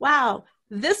 wow,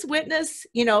 this witness,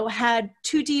 had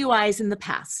 2 DUIs in the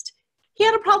past. He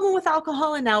had a problem with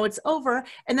alcohol and now it's over.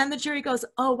 And then the jury goes,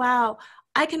 oh, wow,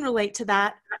 I can relate to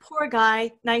that. Poor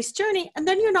guy, nice journey. And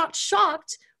then you're not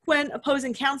shocked when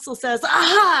opposing counsel says,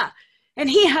 aha, and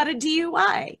he had a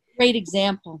DUI. Great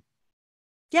example.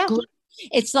 Yeah.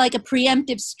 It's like a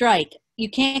preemptive strike. You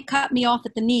can't cut me off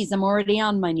at the knees. I'm already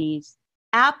on my knees.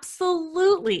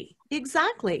 Absolutely.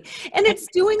 Exactly. And it's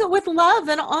doing it with love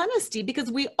and honesty,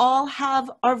 because we all have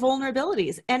our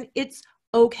vulnerabilities and it's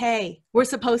okay. We're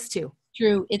supposed to.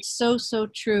 True. It's so, so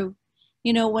true.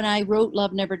 When I wrote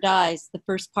Love Never Dies, the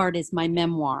first part is my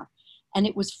memoir. And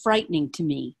it was frightening to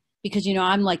me because,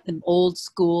 I'm like the old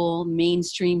school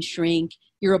mainstream shrink.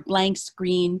 You're a blank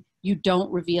screen. You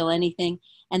don't reveal anything.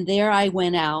 And there I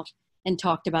went out and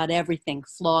talked about everything,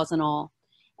 flaws and all.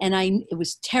 And it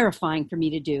was terrifying for me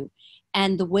to do.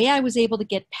 And the way I was able to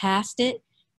get past it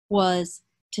was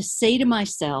to say to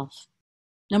myself,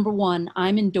 number one,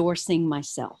 I'm endorsing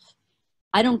myself.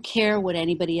 I don't care what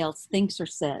anybody else thinks or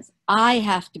says. I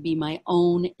have to be my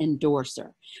own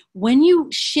endorser. When you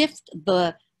shift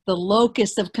the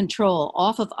locus of control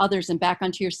off of others and back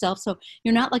onto yourself, so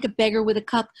you're not like a beggar with a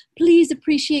cup, please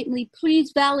appreciate me,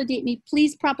 please validate me,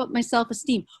 please prop up my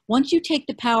self-esteem. Once you take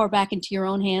the power back into your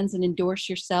own hands and endorse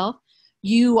yourself,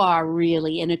 you are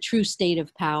really in a true state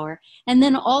of power. And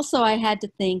then also I had to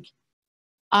think,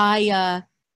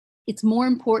 it's more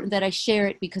important that I share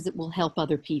it because it will help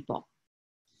other people.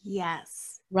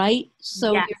 Yes. Right?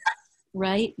 So, yes.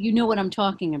 Right? You know what I'm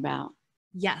talking about.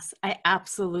 Yes, I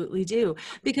absolutely do.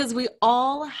 Because we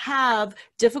all have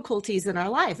difficulties in our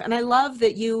life. And I love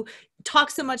that you talk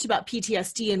so much about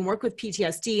PTSD and work with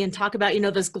PTSD and talk about,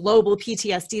 this global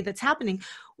PTSD that's happening.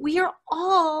 We are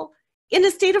all in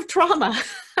a state of trauma.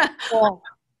 All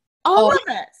of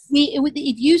us.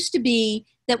 It used to be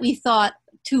that we thought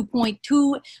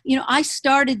 2.2, I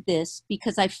started this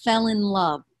because I fell in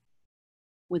love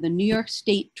with a New York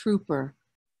State trooper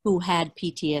who had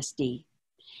PTSD.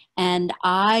 And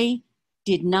I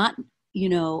did not,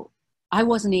 I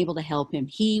wasn't able to help him.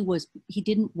 He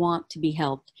didn't want to be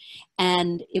helped.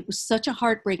 And it was such a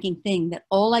heartbreaking thing that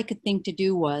all I could think to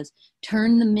do was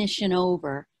turn the mission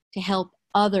over to help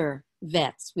other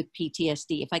vets with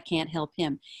PTSD if I can't help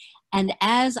him. And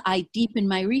as I deepened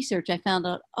my research, I found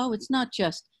out, it's not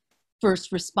just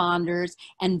first responders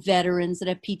and veterans that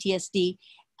have PTSD.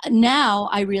 Now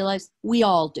I realize we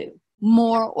all do,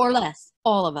 more or less,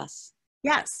 all of us.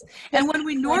 Yes. And when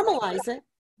we normalize it.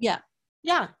 Yeah.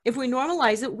 Yeah. If we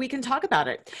normalize it, we can talk about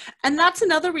it. And that's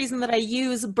another reason that I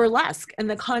use burlesque and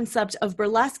the concept of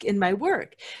burlesque in my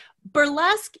work.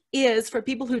 Burlesque is, for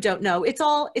people who don't know, it's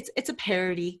a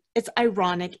parody. It's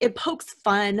ironic. It pokes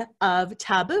fun of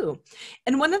taboo.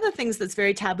 And one of the things that's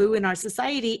very taboo in our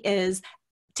society is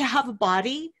to have a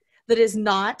body that is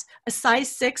not a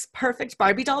size 6 perfect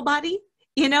Barbie doll body.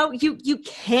 You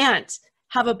can't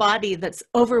have a body that's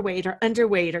overweight or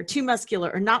underweight or too muscular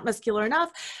or not muscular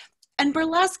enough. And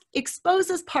burlesque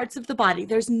exposes parts of the body.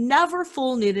 There's never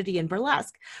full nudity in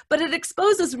burlesque, but it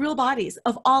exposes real bodies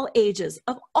of all ages,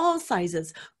 of all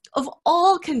sizes, of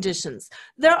all conditions.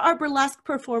 There are burlesque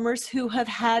performers who have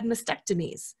had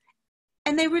mastectomies,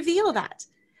 and they reveal that.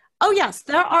 Oh yes,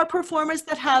 there are performers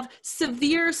that have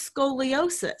severe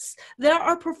scoliosis. There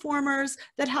are performers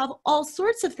that have all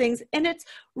sorts of things, and it's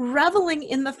reveling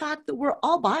in the fact that we're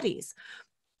all bodies.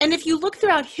 And if you look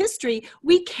throughout history,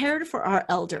 we cared for our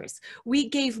elders. We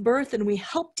gave birth and we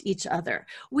helped each other.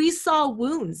 We saw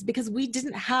wounds because we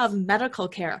didn't have medical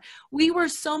care. We were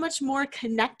so much more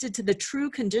connected to the true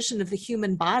condition of the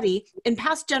human body in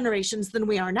past generations than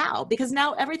we are now, because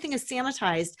now everything is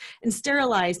sanitized and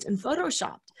sterilized and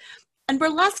photoshopped. And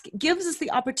burlesque gives us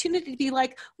the opportunity to be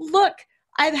like, look,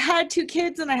 I've had 2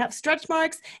 kids and I have stretch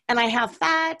marks and I have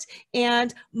fat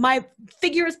and my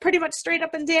figure is pretty much straight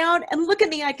up and down. And look at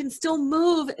me, I can still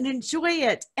move and enjoy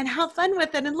it and have fun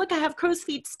with it. And look, I have crow's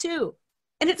feet too.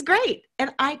 And it's great.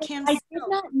 And I can I did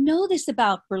not know this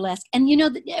about burlesque. And you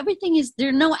know, everything is, there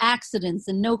are no accidents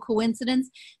and no coincidence,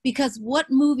 because what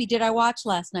movie did I watch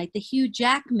last night? The Hugh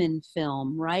Jackman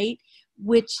film, right?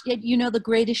 Which, you know, The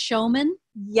Greatest Showman?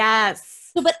 Yes.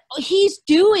 So, but he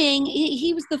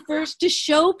was the first to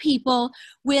show people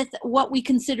with what we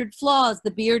considered flaws,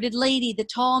 the bearded lady, the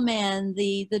tall man,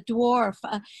 the dwarf.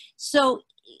 So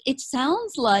it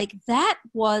sounds like that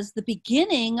was the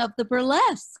beginning of the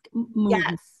burlesque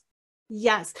movement.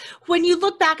 Yes. When you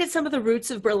look back at some of the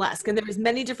roots of burlesque, and there's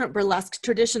many different burlesque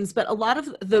traditions, but a lot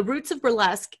of the roots of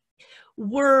burlesque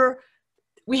were,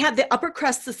 we had the upper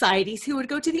crust societies who would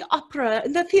go to the opera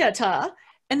and the theater.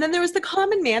 And then there was the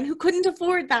common man who couldn't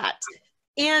afford that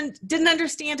and didn't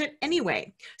understand it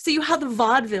anyway. So you had the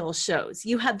vaudeville shows,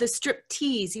 you had the strip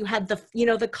tease, you had the, you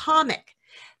know, the comic.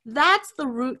 That's the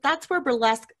root. That's where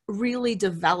burlesque really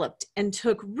developed and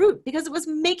took root, because it was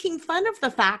making fun of the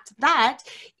fact that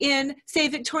in, say,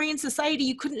 Victorian society,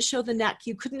 you couldn't show the neck,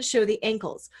 you couldn't show the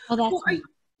ankles. Oh, that's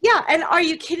yeah, and are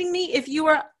you kidding me? If you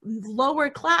are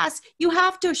lower class, you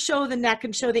have to show the neck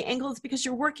and show the ankles because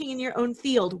you're working in your own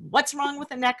field. What's wrong with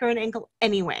a neck or an ankle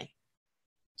anyway?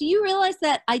 Do you realize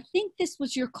that I think this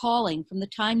was your calling from the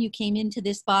time you came into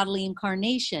this bodily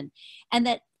incarnation, and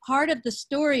that part of the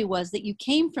story was that you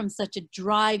came from such a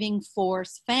driving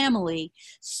force family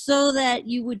so that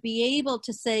you would be able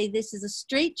to say, this is a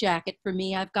straitjacket for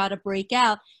me. I've got to break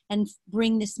out and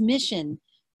bring this mission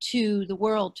to the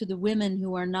world, to the women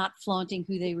who are not flaunting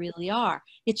who they really are.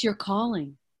 It's your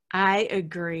calling. I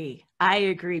agree,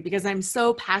 because I'm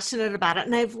so passionate about it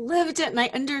and I've lived it and I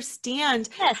understand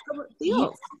how it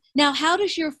feels. Now, how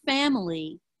does your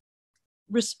family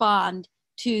respond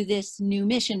to this new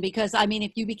mission? Because, I mean,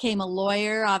 if you became a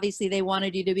lawyer, obviously they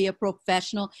wanted you to be a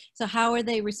professional. So how are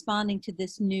they responding to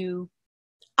this new?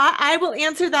 I will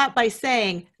answer that by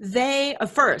saying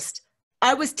first,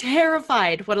 I was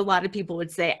terrified what a lot of people would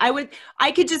say.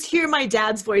 I could just hear my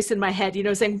dad's voice in my head, you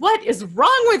know, saying, what is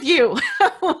wrong with you?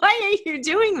 Why are you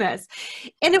doing this?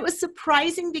 And it was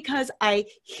surprising because I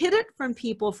hid it from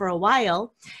people for a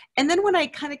while. And then when I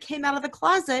kind of came out of the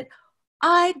closet,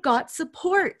 I got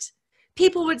support.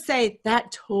 People would say,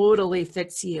 that totally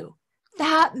fits you.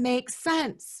 That makes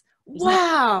sense.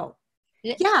 Wow.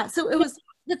 Yeah. So it was.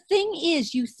 The thing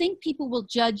is, you think people will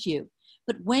judge you.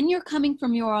 But when you're coming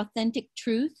from your authentic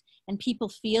truth and people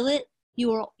feel it,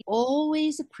 you are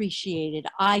always appreciated,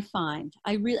 I find.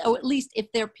 Or at least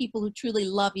if there are people who truly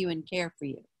love you and care for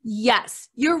you. Yes,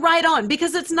 you're right on,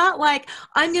 because it's not like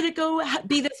I'm going to go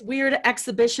be this weird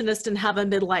exhibitionist and have a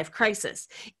midlife crisis.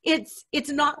 It's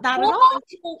not that at all.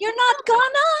 You're not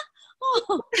gonna?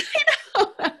 Oh. I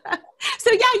know.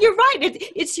 So yeah, you're right.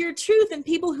 It's your truth, and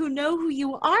people who know who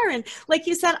you are. And like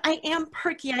you said, I am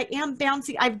perky. I am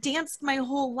bouncy. I've danced my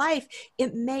whole life.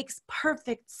 It makes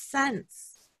perfect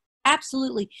sense.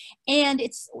 Absolutely. And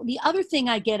it's the other thing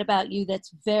I get about you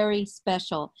that's very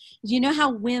special is, you know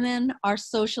how women are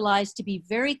socialized to be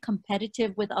very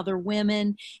competitive with other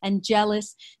women and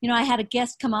jealous. You know, I had a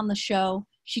guest come on the show.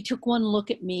 She took one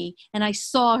look at me and I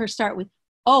saw her start with,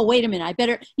 oh, wait a minute, I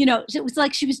better, you know, it was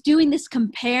like she was doing this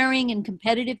comparing and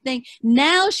competitive thing.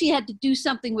 Now she had to do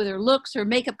something with her looks, her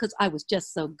makeup, because I was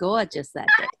just so gorgeous that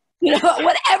day. You know,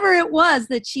 whatever it was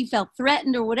that she felt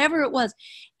threatened or whatever it was.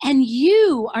 And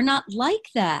you are not like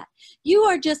that. You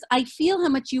are just, I feel how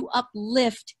much you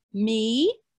uplift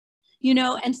me, you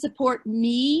know, and support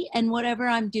me and whatever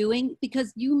I'm doing,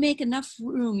 because you make enough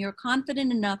room. You're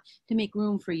confident enough to make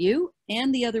room for you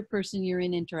and the other person you're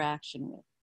in interaction with.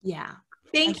 Yeah.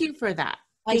 Thank you for that.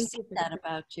 I see that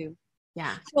about you.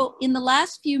 Yeah. So in the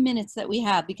last few minutes that we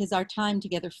have, because our time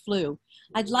together flew,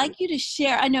 I'd like you to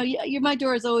share. I know my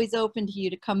door is always open to you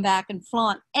to come back and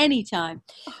flaunt anytime.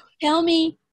 Tell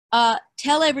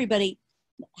everybody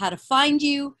how to find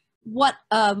you, what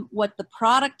the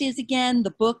product is again,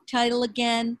 the book title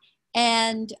again,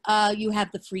 and you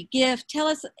have the free gift. Tell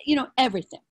us, you know,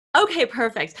 everything. Okay,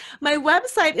 perfect. My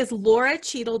website is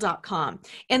lauracheadle.com.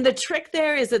 And the trick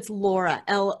there is it's Laura,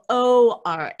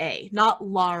 L-O-R-A, not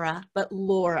Laura, but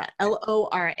Laura,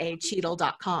 L-O-R-A,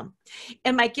 Cheadle.com.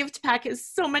 And my gift pack is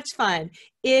so much fun.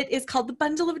 It is called the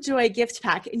Bundle of Joy gift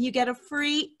pack, and you get a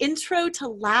free intro to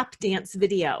lap dance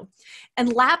video.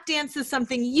 And lap dance is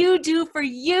something you do for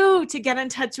you to get in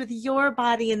touch with your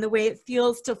body and the way it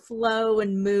feels to flow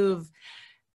and move.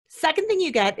 Second thing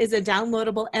you get is a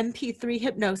downloadable MP3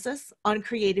 hypnosis on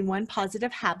creating one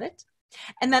positive habit.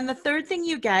 And then the third thing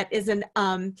you get is an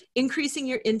Increasing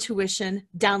Your Intuition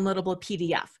downloadable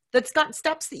PDF that's got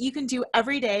steps that you can do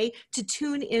every day to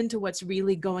tune into what's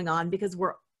really going on, because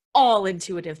we're all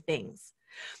intuitive beings.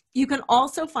 You can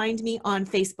also find me on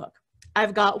Facebook.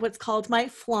 I've got what's called my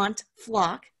FLAUNT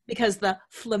flock, because the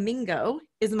flamingo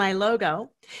is my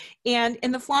logo. And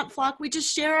in the FLAUNT flock, we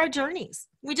just share our journeys.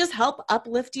 We just help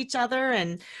uplift each other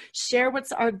and share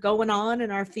what's going on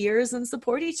and our fears and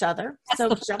support each other. That's so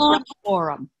the FLAUNT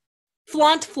forum.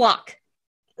 FLAUNT flock.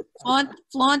 FLAUNT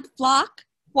flock?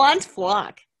 FLAUNT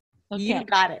flock. Okay. You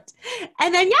got it.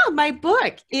 And then, yeah, my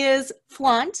book is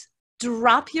FLAUNT,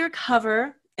 Drop Your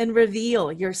Cover and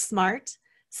Reveal Your Smart,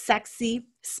 Sexy,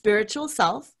 Spiritual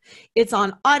Self. It's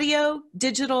on audio,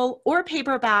 digital, or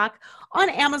paperback on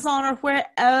Amazon or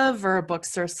wherever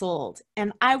books are sold.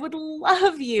 And I would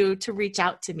love you to reach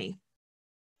out to me.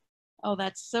 Oh,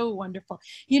 that's so wonderful.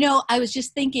 You know, I was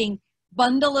just thinking,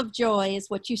 bundle of joy is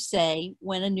what you say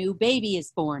when a new baby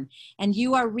is born, and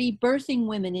you are rebirthing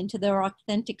women into their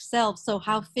authentic selves. So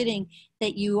how fitting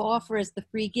that you offer as the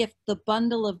free gift the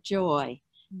bundle of joy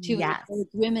to encourage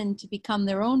women to become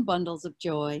their own bundles of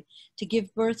joy, to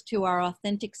give birth to our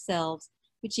authentic selves,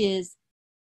 which is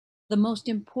the most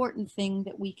important thing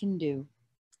that we can do.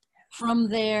 From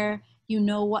there, you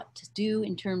know what to do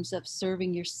in terms of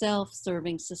serving yourself,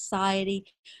 serving society,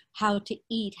 how to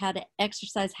eat, how to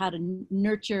exercise, how to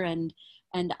nurture and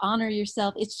honor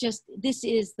yourself. It's just, this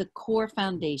is the core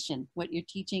foundation. What you're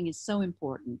teaching is so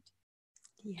important.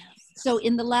 Yes. So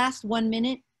in the last 1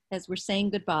 minute, as we're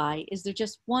saying goodbye, is there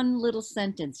just one little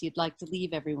sentence you'd like to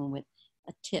leave everyone with,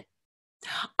 a tip?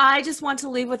 I just want to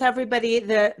leave with everybody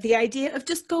the idea of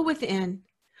just go within.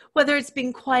 Whether it's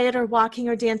being quiet or walking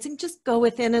or dancing, just go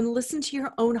within and listen to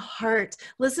your own heart.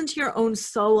 Listen to your own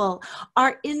soul.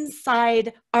 Our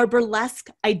inside, our burlesque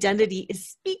identity is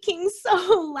speaking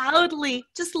so loudly.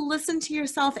 Just listen to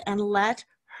yourself and let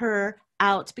her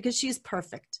out, because she's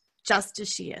perfect, just as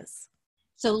she is.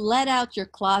 So let out your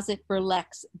closet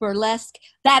burlesque,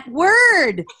 that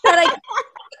word that I...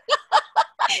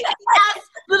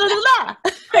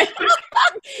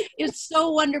 It's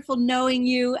so wonderful knowing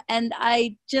you, and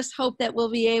I just hope that we'll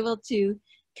be able to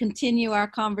continue our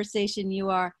conversation.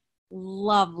 You are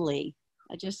lovely.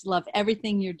 I just love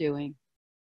everything you're doing.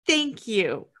 Thank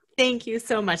you. Thank you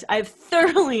so much. I've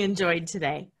thoroughly enjoyed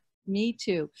today. Me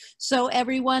too. So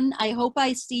everyone, I hope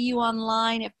I see you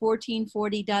online at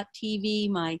 1440.tv,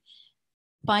 my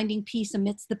Finding Peace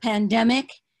Amidst the Pandemic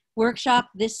workshop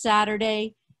this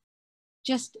Saturday.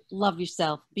 Just love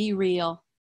yourself, be real,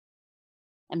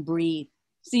 and breathe.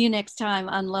 See you next time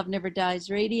on Love Never Dies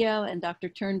Radio and Dr.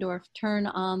 Turndorf, Turn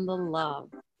on the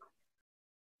Love.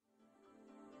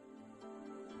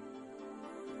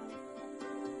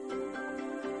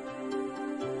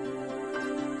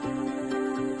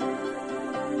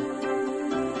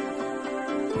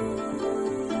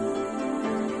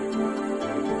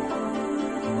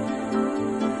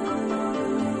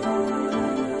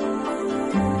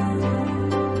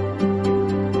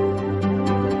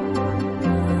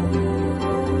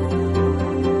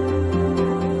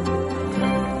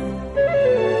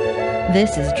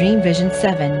 This is Dream Vision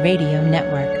 7 Radio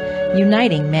Network,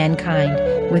 uniting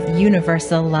mankind with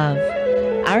universal love.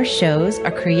 Our shows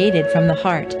are created from the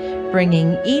heart,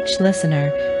 bringing each listener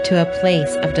to a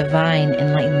place of divine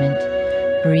enlightenment.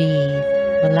 Breathe,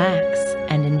 relax,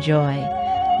 and enjoy.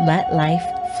 Let life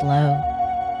flow.